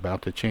questions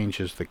about the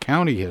changes the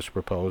county has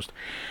proposed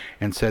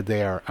and said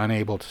they are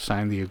unable to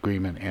sign the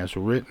agreement as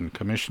written.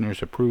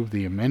 Commissioners approved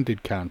the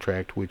amended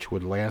contract, which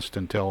would last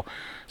until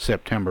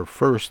September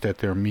 1st at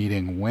their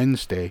meeting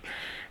Wednesday,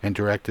 and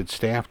directed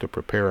staff to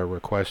prepare a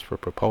request for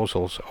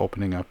proposals,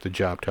 opening up the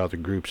job to other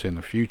groups in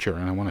the future.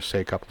 And I want to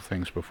say a couple of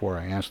things before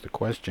I ask the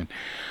question.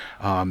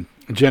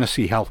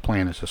 Genesee Health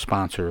Plan is a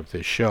sponsor of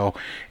this show,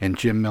 and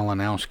Jim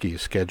Milanowski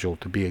is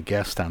scheduled to be a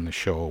guest on the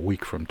show a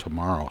week from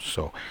tomorrow,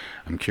 so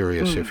I'm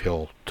curious if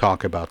he'll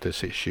talk about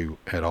this issue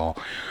at all.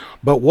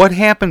 But what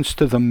happens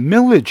to the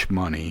millage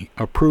money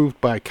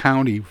approved by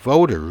county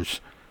voters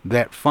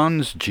that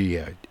funds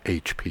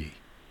GHP?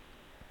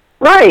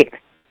 Right.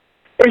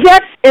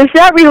 Is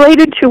that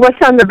related to what's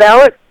on the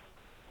ballot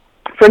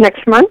for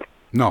next month?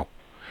 No.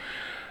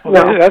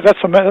 Well, no. That's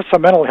a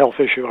mental health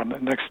issue on the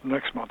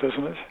next month,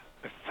 isn't it?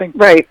 I think.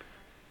 Right.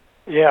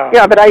 Yeah.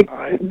 Yeah, but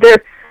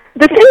the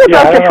thing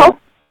about the health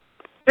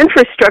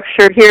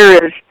infrastructure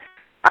here is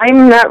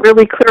I'm not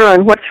really clear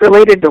on what's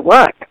related to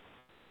what.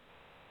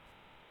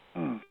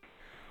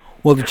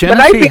 Well, the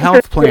Genesee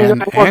Health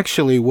Plan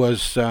actually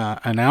was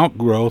an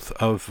outgrowth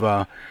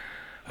of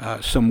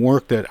some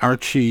work that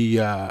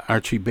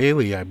Archie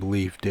Bailey, I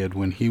believe, did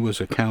when he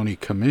was a county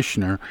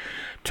commissioner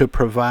to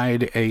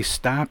provide a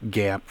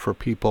stopgap for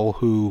people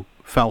who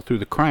fell through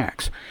the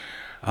cracks.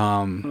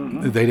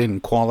 They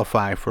didn't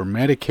qualify for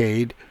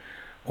Medicaid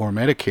or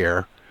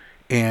Medicare,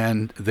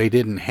 and they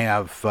didn't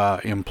have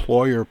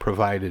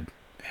employer-provided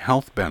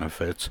health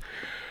benefits.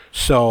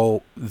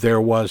 So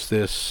there was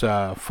this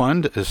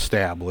fund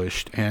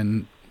established,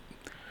 and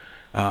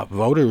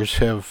voters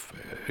have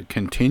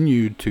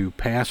continued to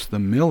pass the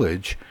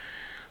millage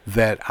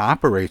that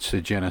operates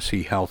the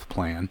Genesee Health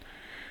Plan,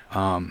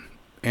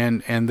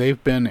 and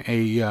they've been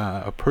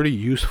a pretty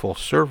useful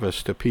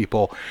service to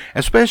people,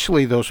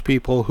 especially those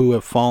people who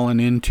have fallen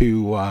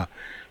into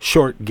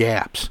short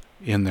gaps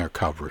in their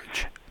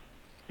coverage.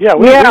 Yeah,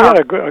 we had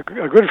a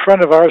good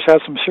friend of ours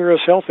had some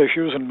serious health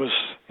issues and was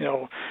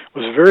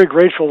very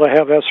grateful to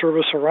have that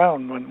service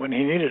around when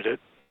he needed it.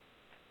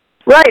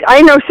 Right.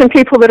 I know some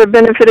people that have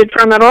benefited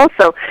from it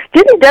also.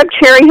 Didn't Deb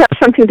Cherry have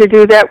something to do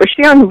with that? Was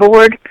she on the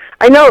board?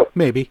 I know.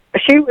 Maybe.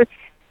 She was.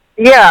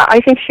 Yeah, I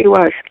think she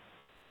was.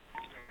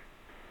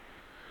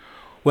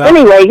 Well,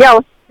 anyway, yeah,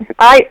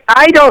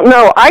 I don't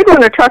know. I'm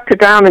going to talk to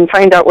Dom and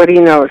find out what he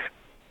knows.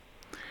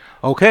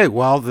 Okay,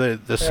 well,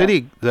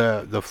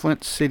 the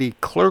Flint City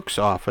Clerk's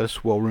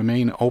office will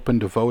remain open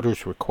to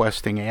voters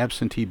requesting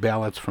absentee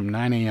ballots from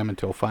 9 a.m.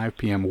 until 5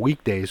 p.m.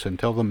 weekdays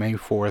until the May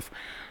 4th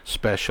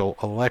special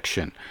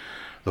election.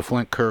 The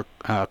Flint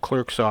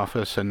Clerk's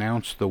office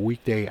announced the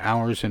weekday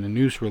hours in a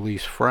news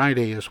release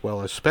Friday, as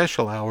well as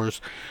special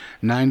hours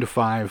 9 to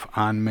 5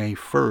 on May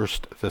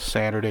 1st, the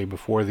Saturday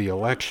before the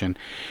election.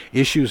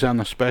 Issues on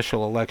the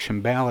special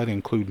election ballot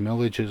include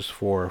millages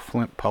for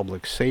Flint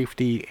Public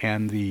Safety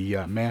and the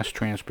Mass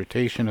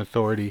Transportation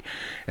Authority,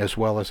 as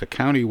well as a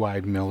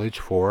countywide millage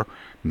for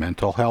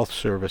mental health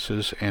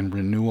services and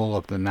renewal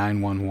of the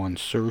 911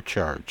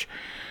 surcharge.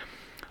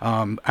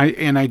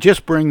 I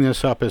just bring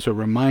this up as a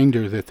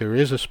reminder that there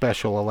is a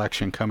special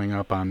election coming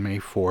up on May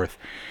 4th,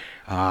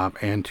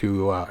 and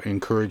to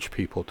encourage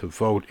people to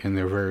vote in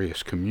their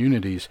various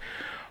communities.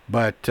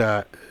 But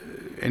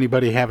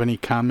anybody have any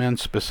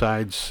comments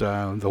besides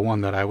the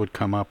one that I would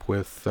come up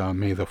with,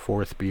 May the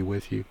 4th be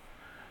with you?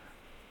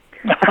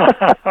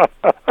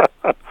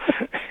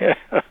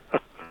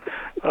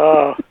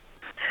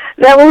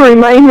 That will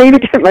remind me to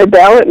get my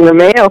ballot in the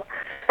mail.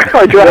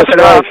 Or drop it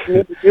off.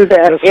 To do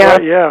that. That's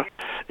right, yeah.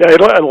 Yeah,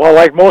 well,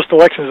 like most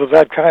elections of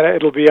that kind,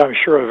 it'll be, I'm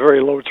sure, a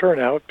very low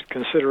turnout,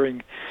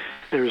 considering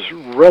there's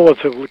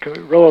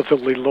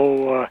relatively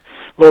low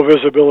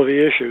visibility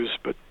issues,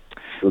 but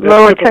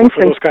low attention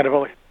for those kind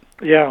of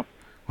yeah.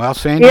 Well,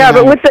 Sandy. Yeah,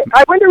 but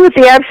I wonder with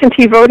the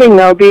absentee voting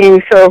now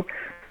being so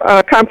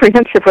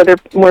comprehensive, whether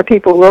more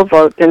people will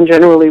vote than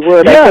generally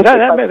would. Yeah,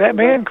 that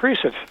may increase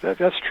it.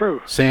 That's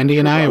true. Sandy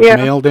and I have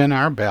mailed in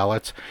our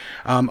ballots.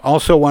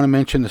 Also, want to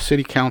mention the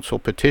City Council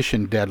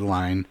petition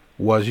deadline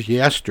was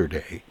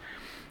yesterday,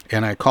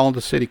 and I called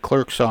the city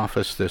clerk's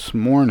office this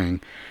morning,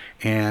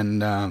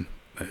 and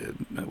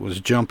was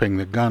jumping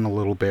the gun a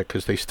little bit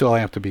because they still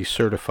have to be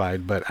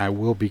certified, but I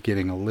will be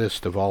getting a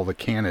list of all the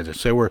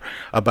candidates. There were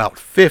about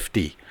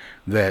 50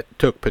 that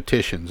took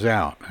petitions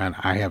out, and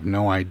I have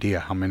no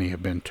idea how many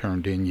have been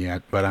turned in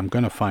yet, but I'm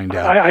going to find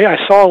out. I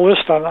saw a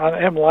list on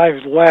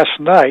MLive last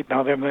night.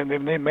 Now, they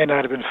may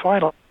not have been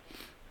final.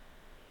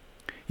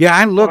 Yeah,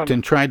 I looked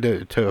and tried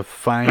to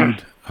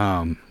find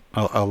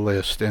a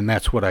list, and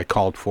that's what I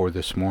called for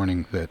this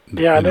morning. And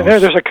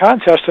there's a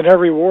contest in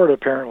every ward,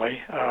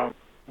 apparently,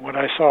 what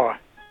I saw.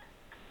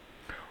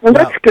 Well,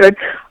 that's good.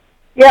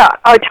 Yeah,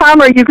 Tom,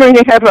 are you going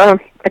to have a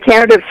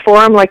candidates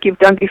forum like you've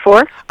done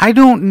before? I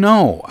don't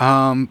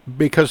know,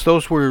 because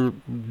those were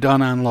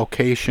done on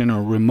location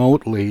or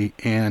remotely,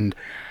 and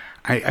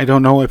I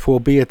don't know if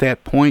we'll be at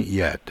that point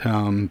yet.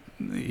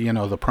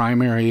 The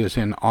primary is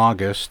in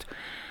August.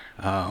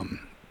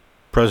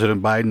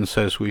 President Biden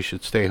says we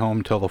should stay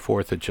home till the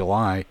 4th of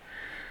July.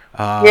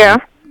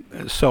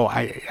 So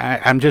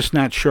I'm just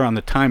not sure on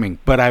the timing,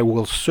 but I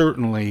will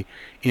certainly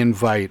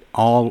invite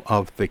all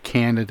of the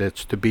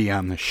candidates to be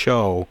on the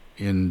show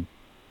in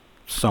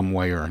some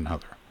way or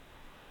another.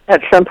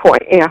 At some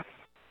point, yeah.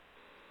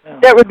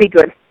 That would be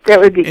good.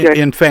 Good.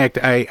 In fact,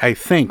 I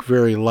think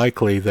very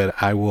likely that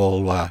I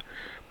will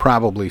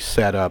probably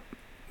set up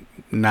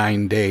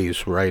 9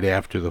 days right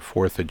after the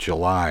 4th of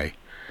July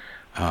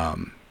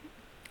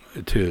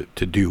to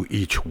do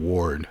each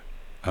ward,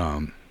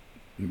 on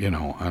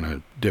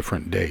a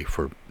different day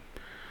for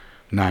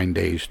 9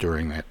 days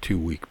during that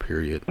 2-week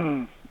period.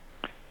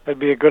 That'd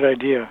be a good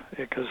idea,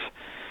 because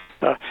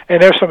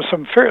and there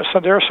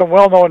are some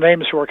well-known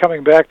names who are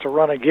coming back to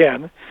run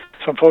again.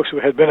 Some folks who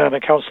had been on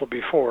the council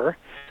before.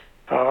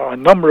 A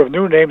number of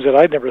new names that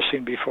I'd never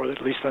seen before,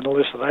 at least on the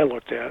list that I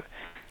looked at.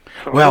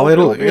 So well,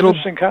 it'll be an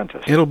interesting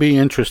contest. It'll be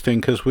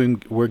interesting because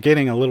we're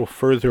getting a little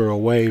further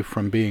away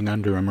from being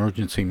under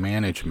emergency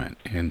management,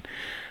 and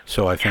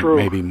so I think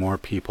maybe more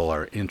people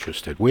are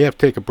interested. We have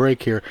to take a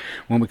break here.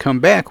 When we come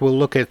back, we'll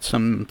look at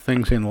some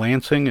things in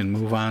Lansing and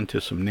move on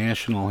to some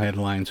national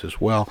headlines as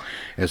well,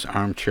 as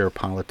Armchair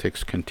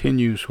Politics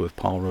continues with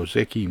Paul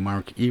Rosicki,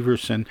 Mark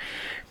Everson,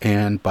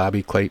 and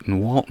Bobby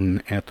Clayton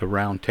Walton at the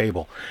round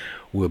table.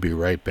 We'll be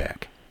right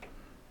back.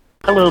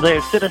 Hello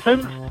there,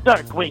 citizens.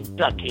 Darkwing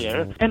Duck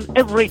here, and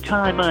every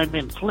time I'm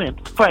in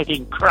Flint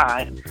fighting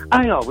crime,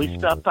 I always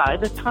stop by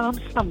the Tom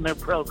Sumner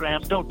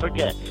program. Don't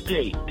forget,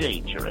 stay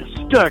dangerous.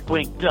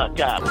 Darkwing Duck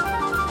out.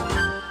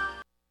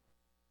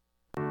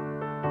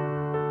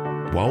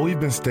 While we've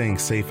been staying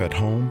safe at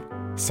home,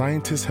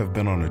 scientists have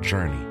been on a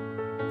journey.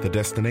 The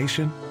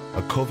destination?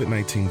 A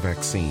COVID-19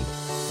 vaccine.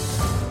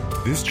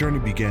 This journey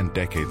began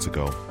decades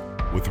ago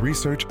with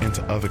research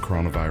into other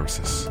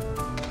coronaviruses.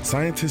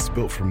 Scientists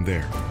built from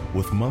there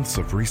with months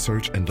of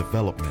research and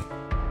development,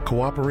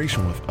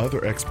 cooperation with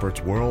other experts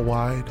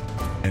worldwide,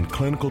 and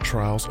clinical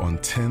trials on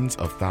tens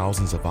of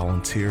thousands of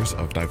volunteers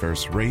of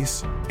diverse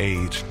race,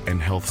 age, and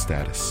health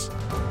status.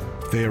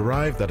 They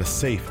arrived at a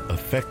safe,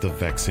 effective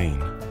vaccine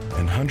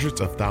and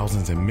hundreds of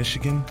thousands in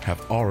Michigan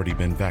have already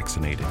been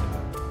vaccinated.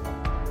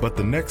 But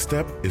the next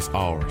step is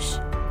ours.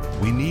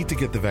 We need to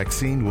get the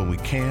vaccine when we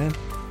can,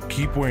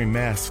 keep wearing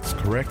masks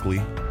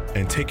correctly,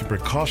 and taking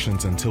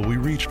precautions until we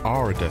reach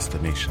our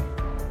destination,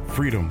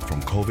 freedom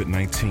from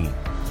COVID-19,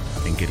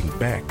 and getting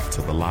back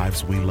to the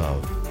lives we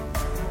love.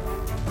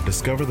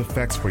 Discover the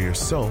facts for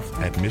yourself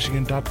at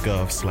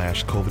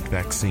michigan.gov/COVID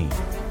vaccine.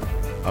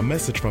 A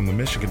message from the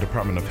Michigan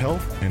Department of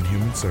Health and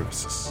Human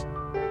Services.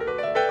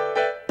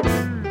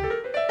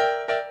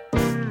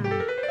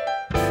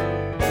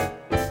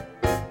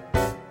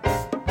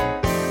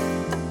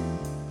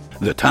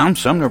 The Tom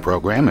Sumner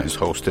Program has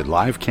hosted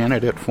live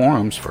candidate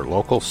forums for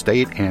local,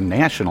 state, and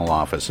national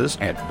offices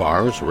at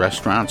bars,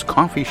 restaurants,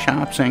 coffee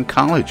shops, and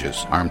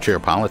colleges. Armchair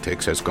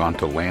Politics has gone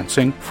to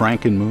Lansing,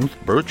 Frankenmuth,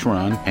 Birch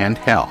Run, and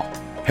Hell,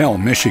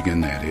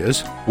 Michigan, that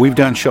is. We've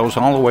done shows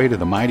all the way to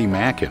the Mighty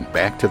Mac and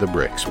back to the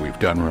Bricks. We've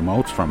done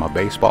remotes from a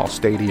baseball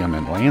stadium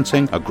in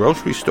Lansing, a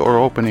grocery store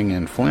opening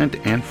in Flint,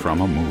 and from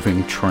a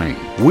moving train.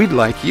 We'd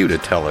like you to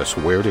tell us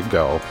where to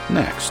go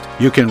next.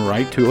 You can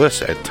write to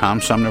us at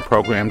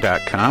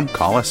TomSumnerProgram.com,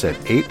 call us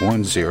at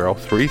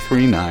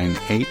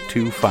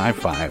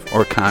 810-339-8255,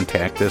 or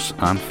contact us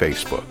on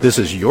Facebook. This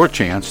is your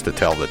chance to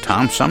tell the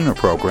Tom Sumner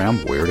Program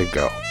where to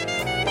go.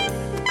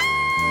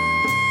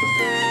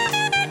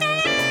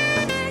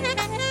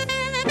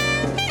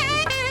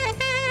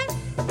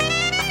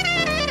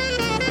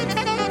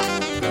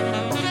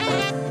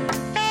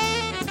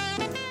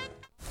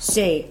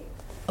 Say,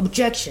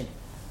 objection.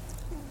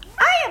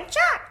 I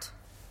object.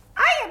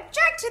 I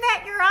object to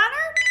that, Your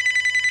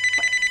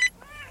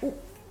Honor.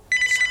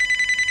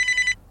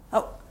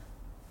 Oh,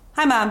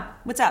 hi, Mom.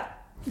 What's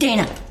up?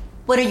 Dana,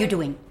 what are you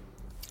doing?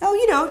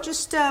 Oh,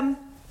 just,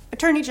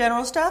 Attorney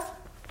General stuff.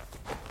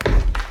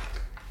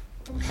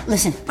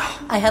 Listen,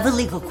 I have a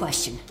legal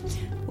question.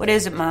 What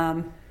is it,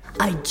 Mom?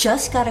 I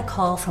just got a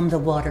call from the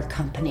water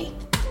company.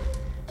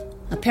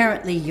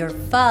 Apparently, your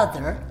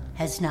father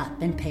has not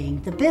been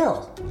paying the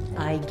bill.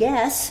 I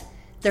guess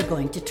they're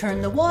going to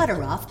turn the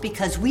water off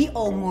because we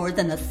owe more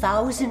than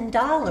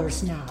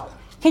 $1,000 now.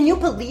 Can you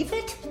believe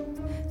it?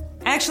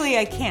 Actually,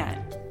 I can't.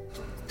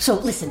 So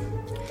listen,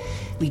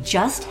 we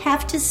just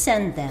have to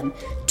send them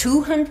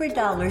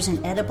 $200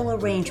 in Edible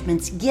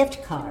Arrangements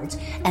gift cards,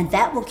 and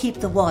that will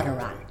keep the water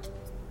on.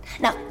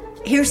 Now,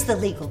 here's the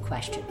legal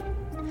question.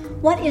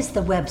 What is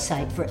the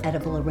website for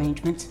Edible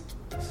Arrangements?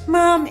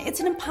 Mom, it's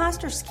an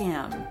imposter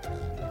scam.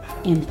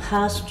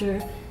 Imposter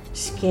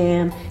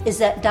scam. Is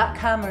that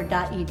 .com or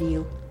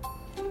 .edu?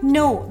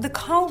 No, the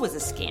call was a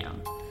scam.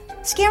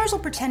 Scammers will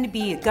pretend to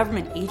be a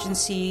government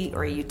agency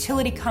or a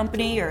utility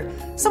company or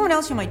someone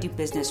else you might do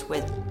business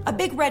with. A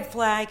big red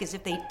flag is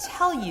if they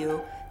tell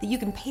you that you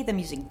can pay them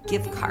using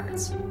gift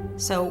cards.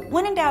 So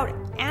when in doubt,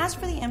 ask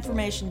for the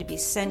information to be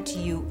sent to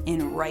you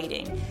in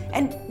writing.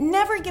 And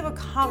never give a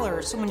caller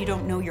or someone you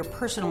don't know your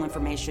personal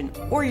information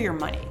or your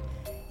money.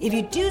 If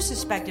you do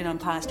suspect an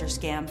imposter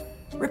scam,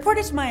 report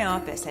it to my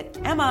office at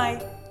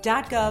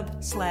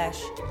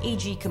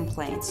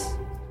mi.gov/agcomplaints.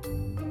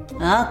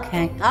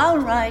 Okay, all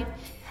right.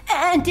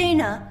 And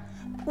Dana,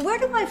 where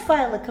do I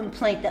file a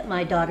complaint that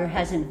my daughter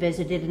hasn't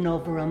visited in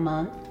over a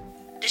month?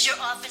 Does your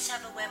office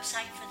have a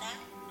website for that?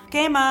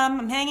 Okay, Mom,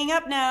 I'm hanging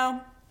up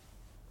now.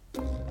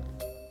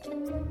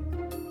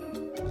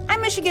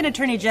 I'm Michigan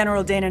Attorney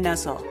General Dana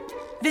Nessel.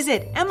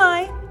 Visit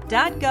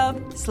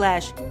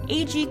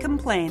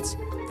mi.gov/agcomplaints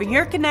for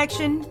your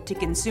connection to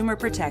consumer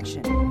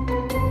protection.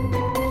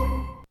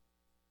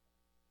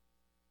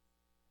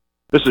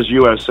 This is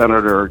U.S.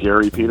 Senator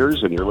Gary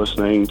Peters, and you're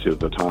listening to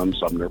the Tom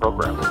Sumner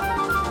Program.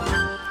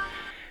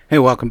 Hey,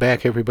 welcome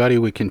back, everybody.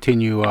 We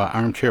continue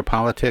Armchair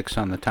Politics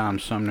on the Tom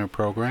Sumner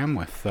Program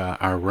with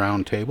our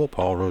round table.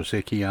 Paul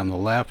Rosicki on the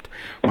left,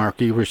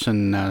 Mark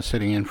Everson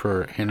sitting in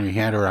for Henry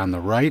Hatter on the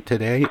right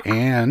today,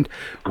 and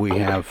we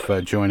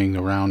have joining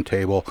the round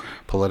table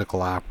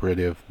political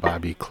operative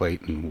Bobby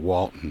Clayton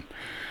Walton.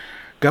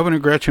 Governor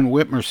Gretchen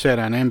Whitmer said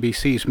on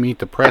NBC's Meet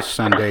the Press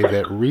Sunday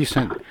that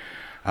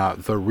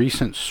the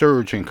recent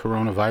surge in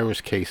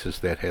coronavirus cases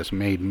that has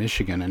made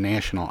Michigan a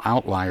national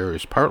outlier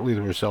is partly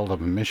the result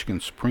of a Michigan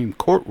Supreme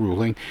Court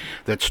ruling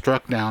that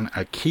struck down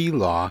a key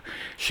law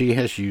she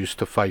has used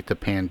to fight the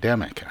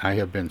pandemic. I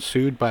have been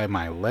sued by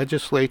my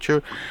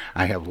legislature.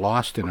 I have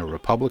lost in a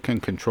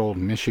Republican-controlled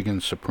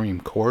Michigan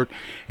Supreme Court,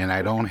 and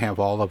I don't have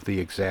all of the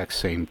exact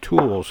same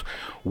tools,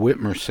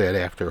 Whitmer said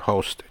after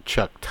host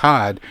Chuck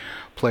Todd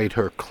played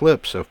her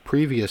clips of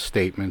previous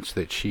statements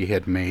that she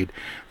had made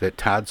that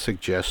Todd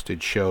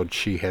suggested showed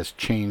she has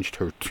changed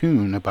her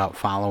tune about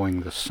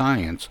following the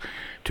science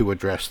to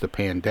address the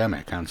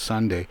pandemic. On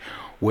Sunday,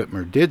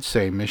 Whitmer did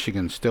say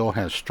Michigan still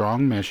has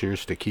strong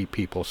measures to keep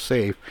people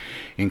safe,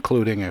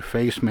 including a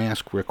face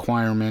mask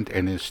requirement,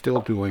 and is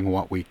still doing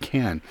what we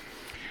can.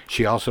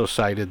 She also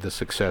cited the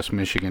success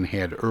Michigan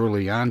had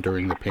early on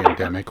during the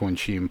pandemic when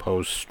she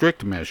imposed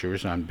strict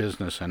measures on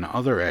business and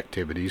other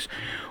activities,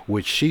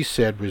 which she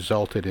said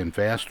resulted in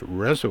vast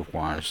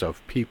reservoirs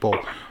of people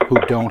who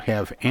don't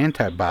have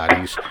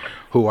antibodies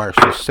who are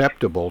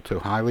susceptible to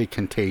highly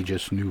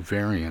contagious new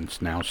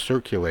variants now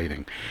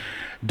circulating.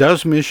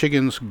 Does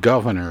Michigan's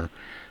governor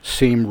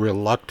seem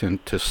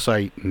reluctant to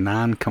cite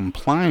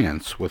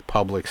non-compliance with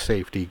public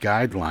safety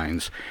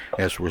guidelines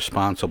as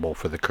responsible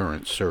for the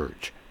current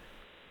surge?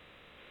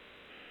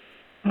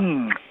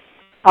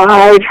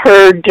 I've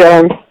heard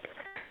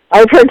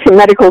some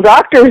medical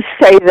doctors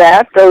say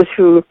that, those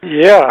who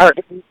are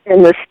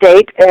in the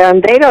state,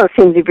 and they don't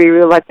seem to be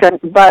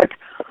reluctant, but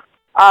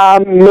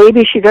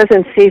maybe she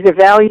doesn't see the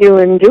value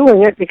in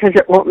doing it because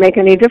it won't make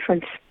any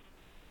difference.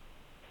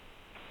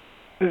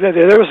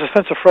 There was a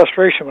sense of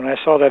frustration when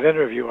I saw that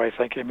interview, I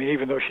think. I mean,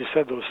 even though she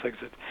said those things,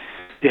 that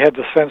you had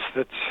the sense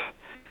that,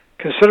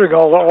 considering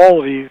all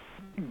the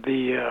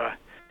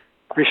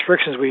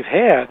restrictions we've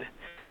had,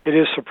 it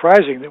is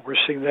surprising that we're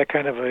seeing that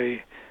kind of a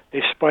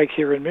spike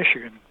here in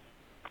Michigan.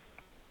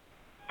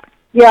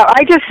 Yeah,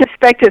 I just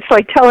suspect it's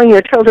like telling your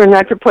children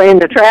not to play in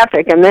the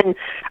traffic, and then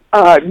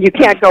you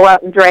can't go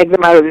out and drag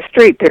them out of the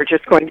street. They're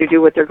just going to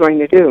do what they're going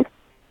to do.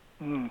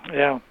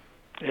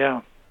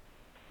 Yeah.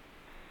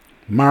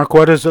 Mark,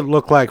 what does it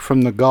look like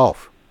from the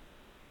Gulf?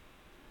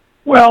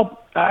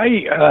 Well,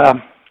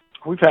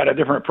 we've had a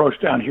different approach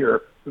down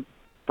here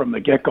from the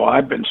get-go.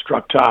 I've been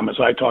struck, Tom, as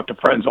I talk to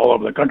friends all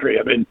over the country.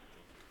 I mean,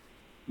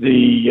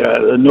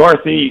 the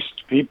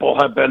Northeast, people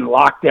have been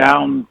locked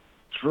down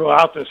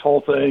throughout this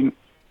whole thing.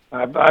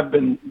 I've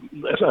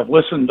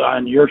listened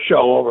on your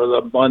show over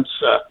the months.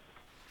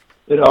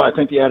 I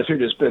think the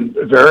attitude has been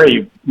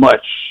very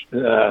much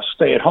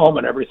stay at home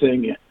and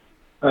everything.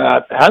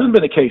 Hasn't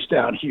been the case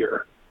down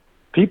here.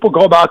 People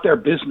go about their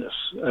business,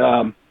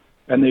 and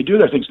they do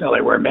their things. Now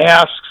they wear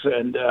masks,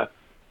 and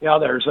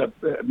there's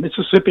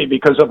Mississippi,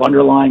 because of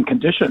underlying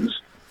conditions,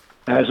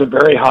 has a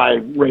very high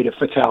rate of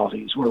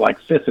fatalities. We're like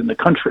 5th in the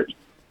country,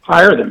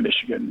 higher than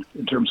Michigan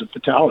in terms of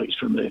fatalities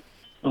from the.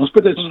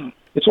 But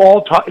it's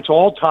all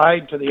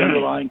tied to the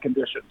underlying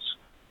conditions,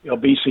 the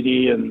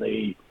obesity and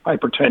the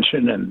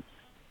hypertension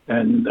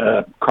and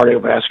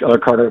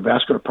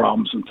cardiovascular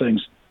problems and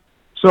things.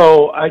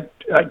 So I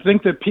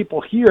think that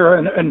people here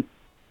and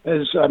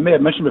as I may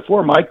have mentioned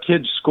before, my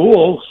kids'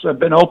 schools have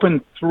been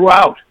open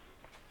throughout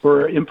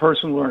for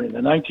in-person learning.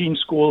 The 19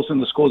 schools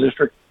in the school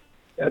district,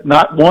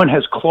 not one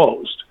has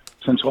closed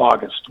since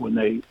August when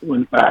they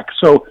went back.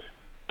 So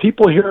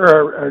people here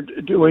are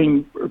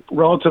doing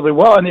relatively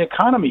well, and the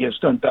economy has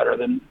done better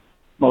than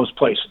most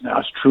places.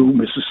 Now, it's true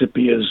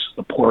Mississippi is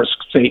the poorest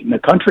state in the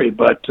country,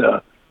 but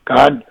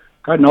God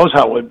knows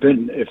how it would have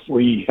been if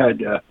we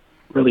had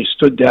really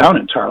stood down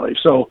entirely.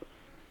 So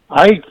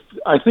I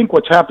think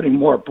what's happening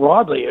more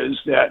broadly is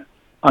that,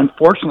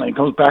 unfortunately, it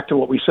goes back to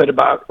what we said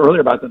earlier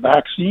about the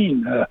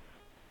vaccine.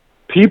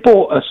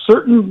 People, a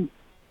certain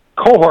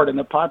cohort in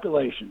the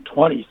population,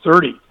 20,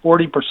 30,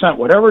 40%,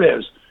 whatever it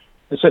is,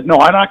 they said, no,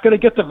 I'm not going to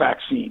get the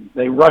vaccine.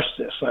 They rushed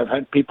this. I've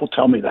had people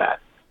tell me that,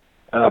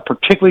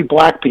 particularly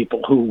black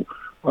people who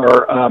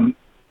are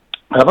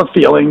have a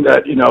feeling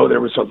that,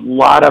 there was a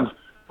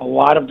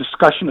lot of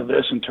discussion of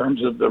this in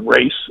terms of the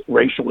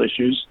racial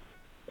issues.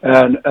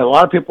 And a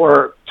lot of people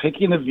are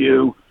taking the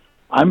view,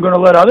 I'm going to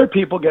let other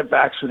people get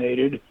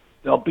vaccinated,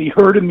 there'll be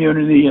herd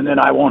immunity, and then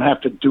I won't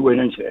have to do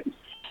anything.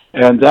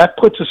 And that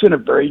puts us in a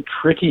very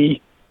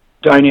tricky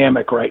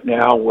dynamic right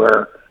now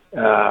where,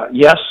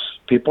 yes,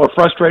 people are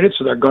frustrated,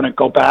 so they're going to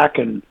go back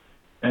and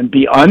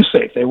be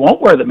unsafe. They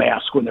won't wear the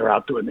mask when they're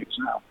out doing things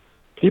now.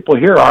 People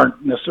here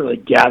aren't necessarily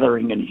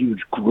gathering in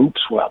huge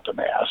groups without the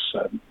masks.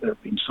 They're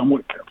being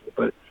somewhat careful.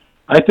 But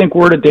I think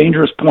we're at a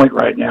dangerous point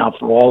right now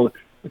for all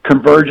the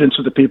convergence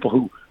of the people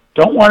who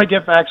don't want to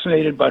get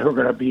vaccinated, but who are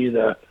going to be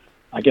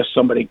I guess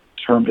somebody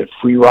termed it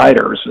free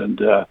riders. And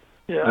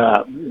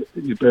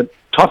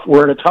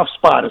we're in a tough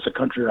spot as a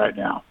country right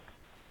now.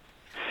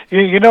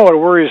 You know what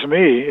worries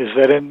me is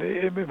that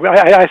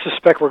I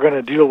suspect we're going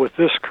to deal with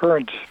this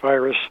current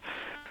virus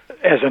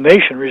as a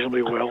nation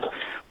reasonably well,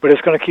 but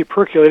it's going to keep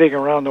percolating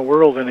around the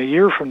world. And a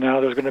year from now,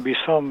 there's going to be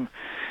some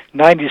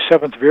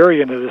 97th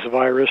variant of this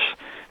virus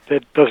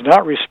that does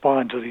not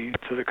respond to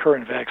the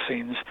current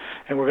vaccines,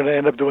 and we're going to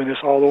end up doing this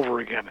all over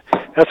again.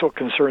 That's what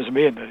concerns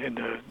me in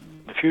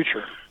the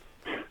future.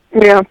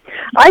 Yeah,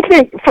 I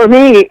think for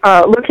me,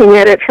 looking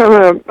at it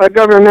from a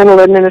governmental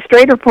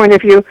administrative point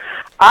of view,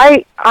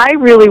 I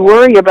really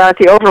worry about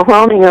the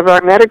overwhelming of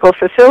our medical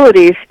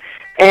facilities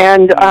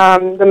and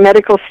the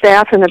medical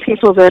staff and the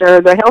people that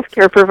are the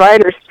healthcare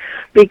providers,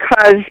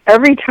 because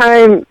every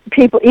time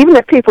even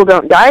if people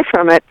don't die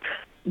from it,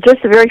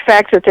 just the very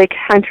fact that they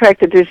contract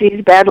the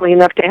disease badly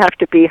enough to have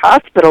to be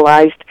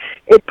hospitalized,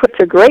 it puts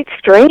a great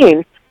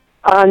strain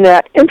on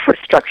that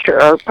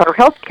infrastructure, our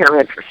healthcare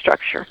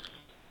infrastructure.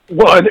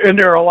 Well, and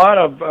there are a lot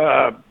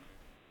of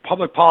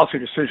public policy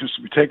decisions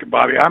to be taken,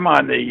 Bobby. I'm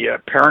on the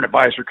parent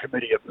advisory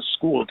committee of the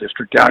school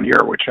district down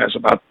here, which has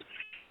about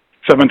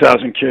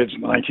 7,000 kids in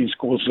the 19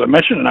 schools, as I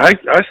mentioned. And I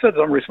said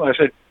to them recently, I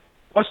said,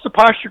 what's the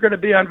posture going to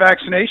be on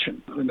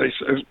vaccination? And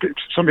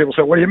some people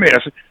said, what do you mean?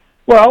 I said,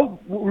 well,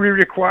 we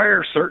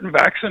require certain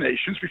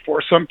vaccinations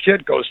before some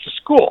kid goes to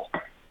school.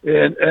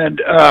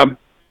 And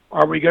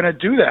are we going to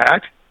do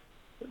that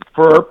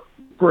for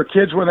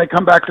kids when they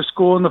come back to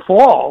school in the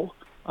fall?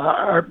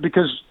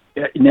 Because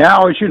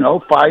now, as you know,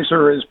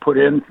 Pfizer has put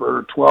in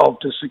for 12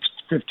 to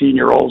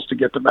 15-year-olds to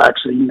get the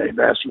vaccine. They've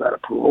asked for that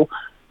approval.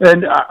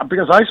 And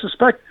because I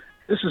suspect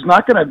this is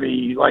not going to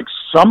be like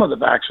some of the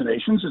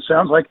vaccinations. It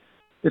sounds like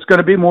it's going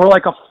to be more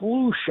like a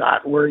flu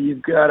shot where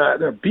you've got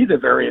there'll be the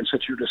variants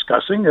that you're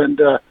discussing. And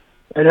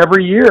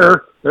every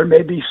year there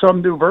may be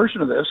some new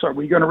version of this. Are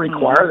we going to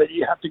require that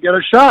you have to get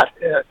a shot?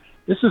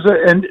 This is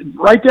and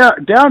right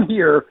down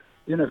here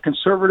in a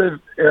conservative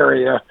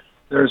area,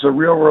 there's a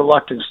real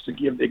reluctance to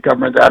give the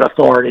government that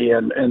authority,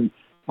 and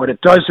what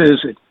it does is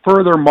it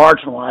further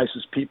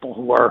marginalizes people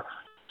who are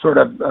sort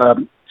of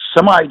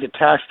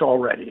semi-detached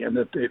already, and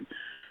that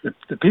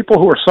the people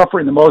who are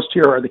suffering the most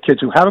here are the kids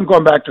who haven't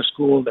gone back to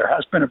school. There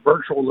has been a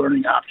virtual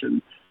learning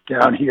option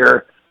down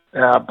here,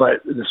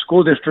 but the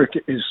school district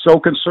is so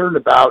concerned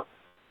about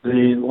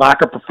the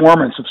lack of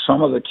performance of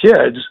some of the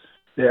kids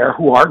there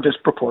who are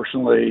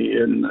disproportionately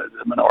in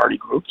the minority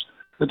groups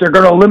that they're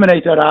going to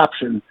eliminate that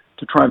option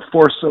to try and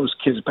force those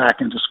kids back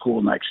into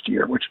school next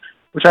year, which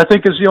I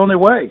think is the only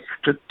way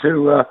to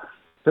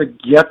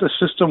get the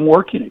system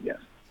working again.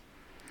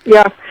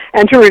 Yeah,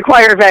 and to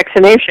require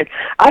vaccination.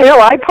 I know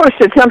I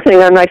posted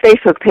something on my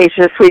Facebook page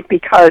this week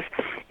because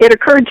it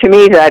occurred to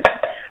me that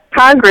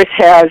Congress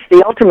has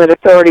the ultimate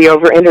authority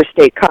over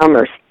interstate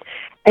commerce.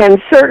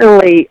 And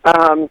certainly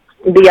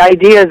the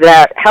idea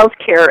that health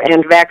care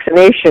and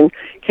vaccination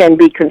can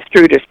be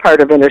construed as part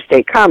of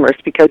interstate commerce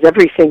because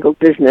every single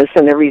business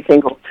and every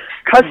single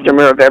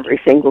customer of every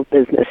single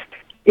business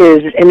is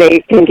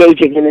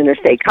engaging in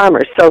interstate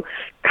commerce. So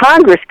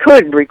Congress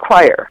could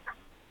require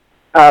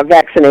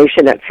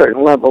vaccination at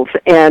certain levels,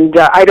 and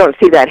I don't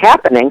see that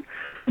happening,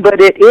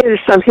 but it is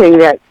something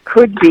that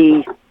could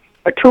be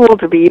a tool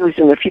to be used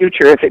in the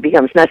future if it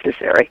becomes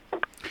necessary.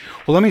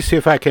 Well, let me see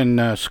if I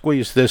can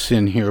squeeze this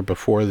in here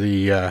before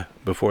the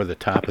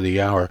top of the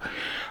hour.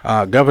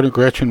 Governor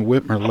Gretchen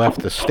Whitmer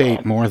left the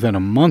state more than a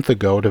month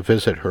ago to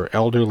visit her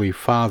elderly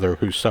father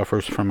who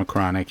suffers from a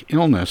chronic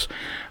illness,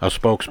 a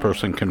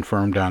spokesperson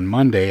confirmed on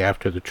Monday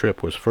after the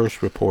trip was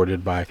first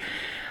reported by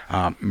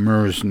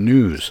MERS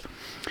News.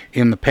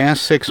 In the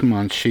past 6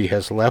 months, she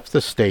has left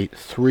the state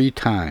 3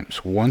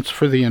 times, once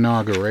for the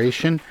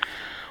inauguration,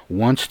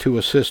 once to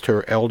assist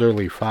her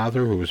elderly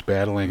father who is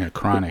battling a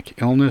chronic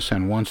illness,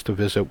 and once to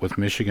visit with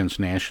Michigan's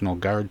National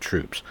Guard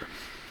troops.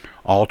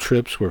 All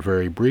trips were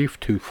very brief,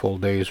 2 full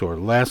days or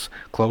less,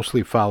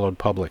 closely followed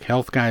public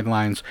health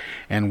guidelines,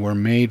 and were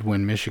made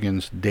when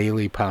Michigan's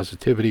daily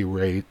positivity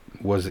rate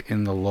was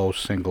in the low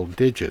single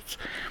digits,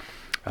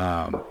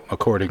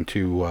 according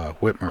to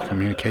Whitmer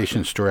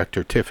Communications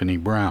Director Tiffany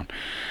Brown.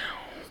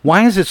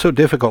 Why is it so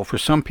difficult for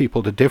some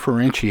people to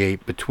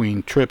differentiate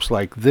between trips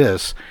like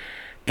this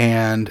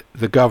and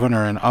the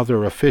governor and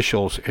other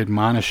officials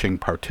admonishing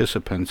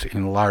participants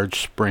in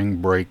large spring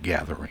break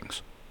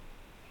gatherings?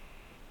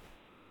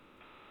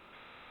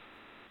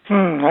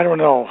 I don't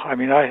know. I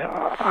mean,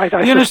 I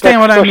you understand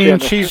what I mean?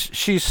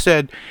 She's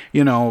said,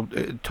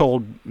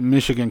 told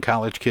Michigan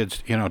college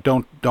kids,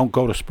 don't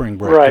go to spring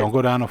break. Right. Don't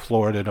go down to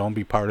Florida. Don't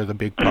be part of the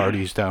big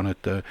parties down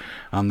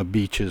on the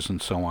beaches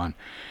and so on.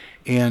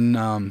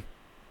 And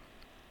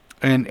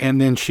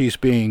then she's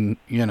being,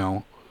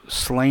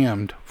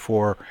 slammed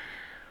for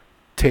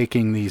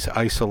taking these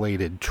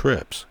isolated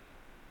trips.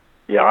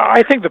 Yeah,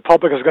 I think the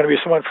public is going to be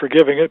somewhat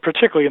forgiving,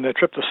 particularly in the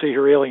trip to see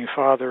her ailing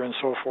father and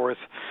so forth,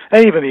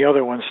 and even the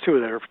other ones too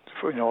that are,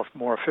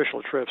 more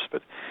official trips.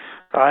 But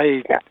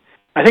I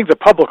think the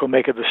public will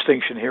make a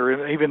distinction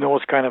here, even though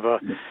it's kind of a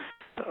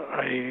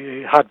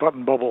hot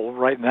button bubble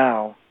right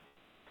now.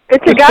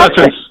 It's a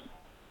gossip.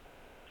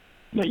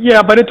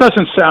 Yeah, but it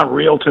doesn't sound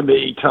real to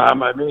me,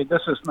 Tom. I mean,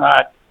 this is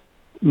not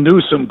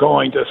Newsom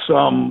going to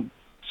some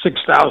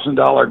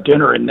 $6,000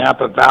 dinner in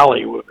Napa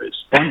Valley with his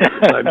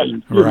funders. I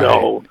mean,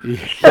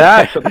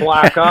 that's a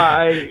black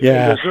eye,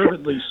 and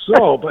deservedly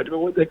so. But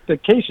the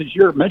cases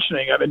you're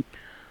mentioning, I mean,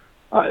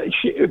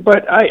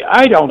 but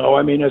I don't know.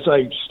 I mean, as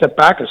I step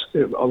back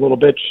a little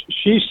bit,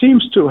 she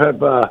seems to have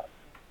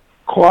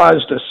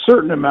caused a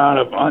certain amount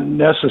of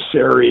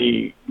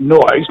unnecessary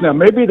noise. Now,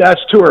 maybe that's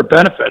to her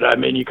benefit. I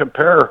mean, you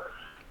compare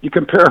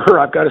her,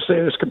 I've got to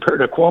say this, compared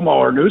to Cuomo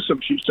or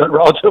Newsom, she's done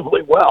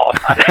relatively well.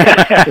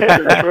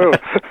 That's true.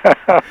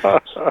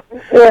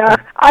 Yeah,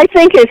 I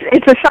think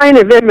it's a sign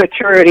of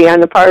immaturity on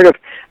the part of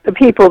the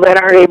people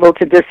that aren't able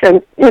to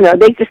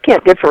they just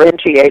can't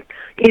differentiate.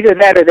 Either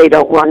that or they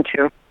don't want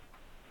to.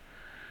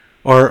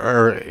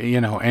 Or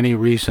any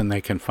reason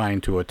they can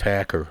find to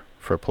attack her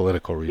for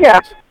political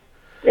reasons.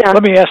 Yeah.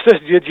 Let me ask this.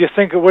 Did you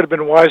think it would have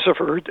been wiser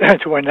for her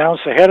to announce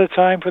ahead of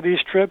time for these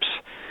trips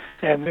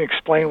and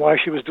explain why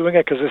she was doing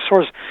it? Because it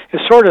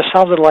sort of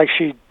sounded like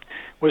she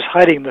was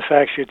hiding the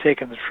fact she had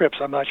taken the trips.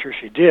 I'm not sure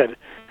she did,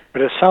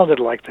 but it sounded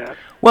like that.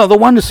 Well, the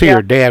one to see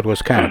her dad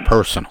was kind of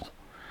personal.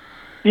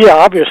 Yeah,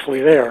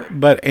 obviously there.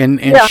 But and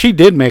she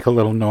did make a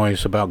little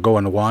noise about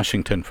going to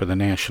Washington for the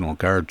National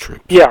Guard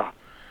troops. Yeah,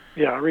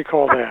 I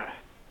recall that.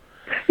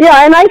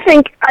 Yeah, and I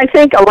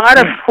think a lot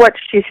of what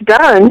she's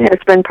done has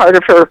been part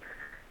of her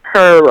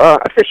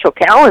official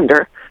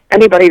calendar.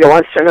 Anybody that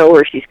wants to know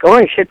where she's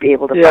going should be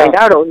able to find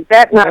out. Or is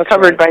that not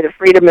covered by the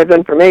Freedom of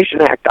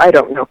Information Act? I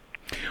don't know.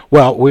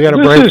 Well, we got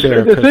to break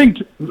there. The thing,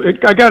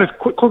 I got to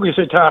quickly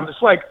say, Tom,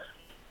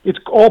 it's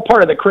all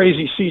part of the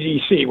crazy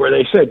CDC where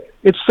they said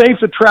it's safe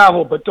to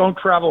travel, but don't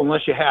travel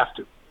unless you have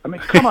to. I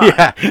mean, come on.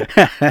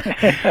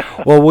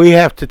 Well, we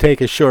have to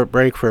take a short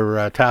break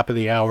for top of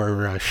the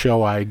hour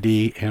show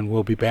ID, and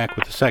we'll be back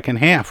with the second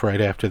half right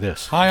after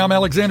this. Hi, I'm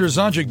Alexander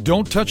Zonjic.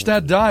 Don't touch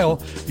that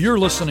dial. You're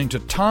listening to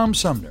Tom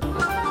Sumner.